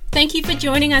 Thank you for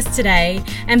joining us today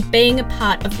and being a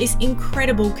part of this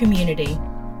incredible community.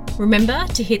 Remember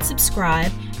to hit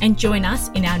subscribe and join us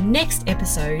in our next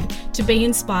episode to be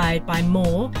inspired by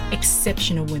more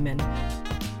exceptional women.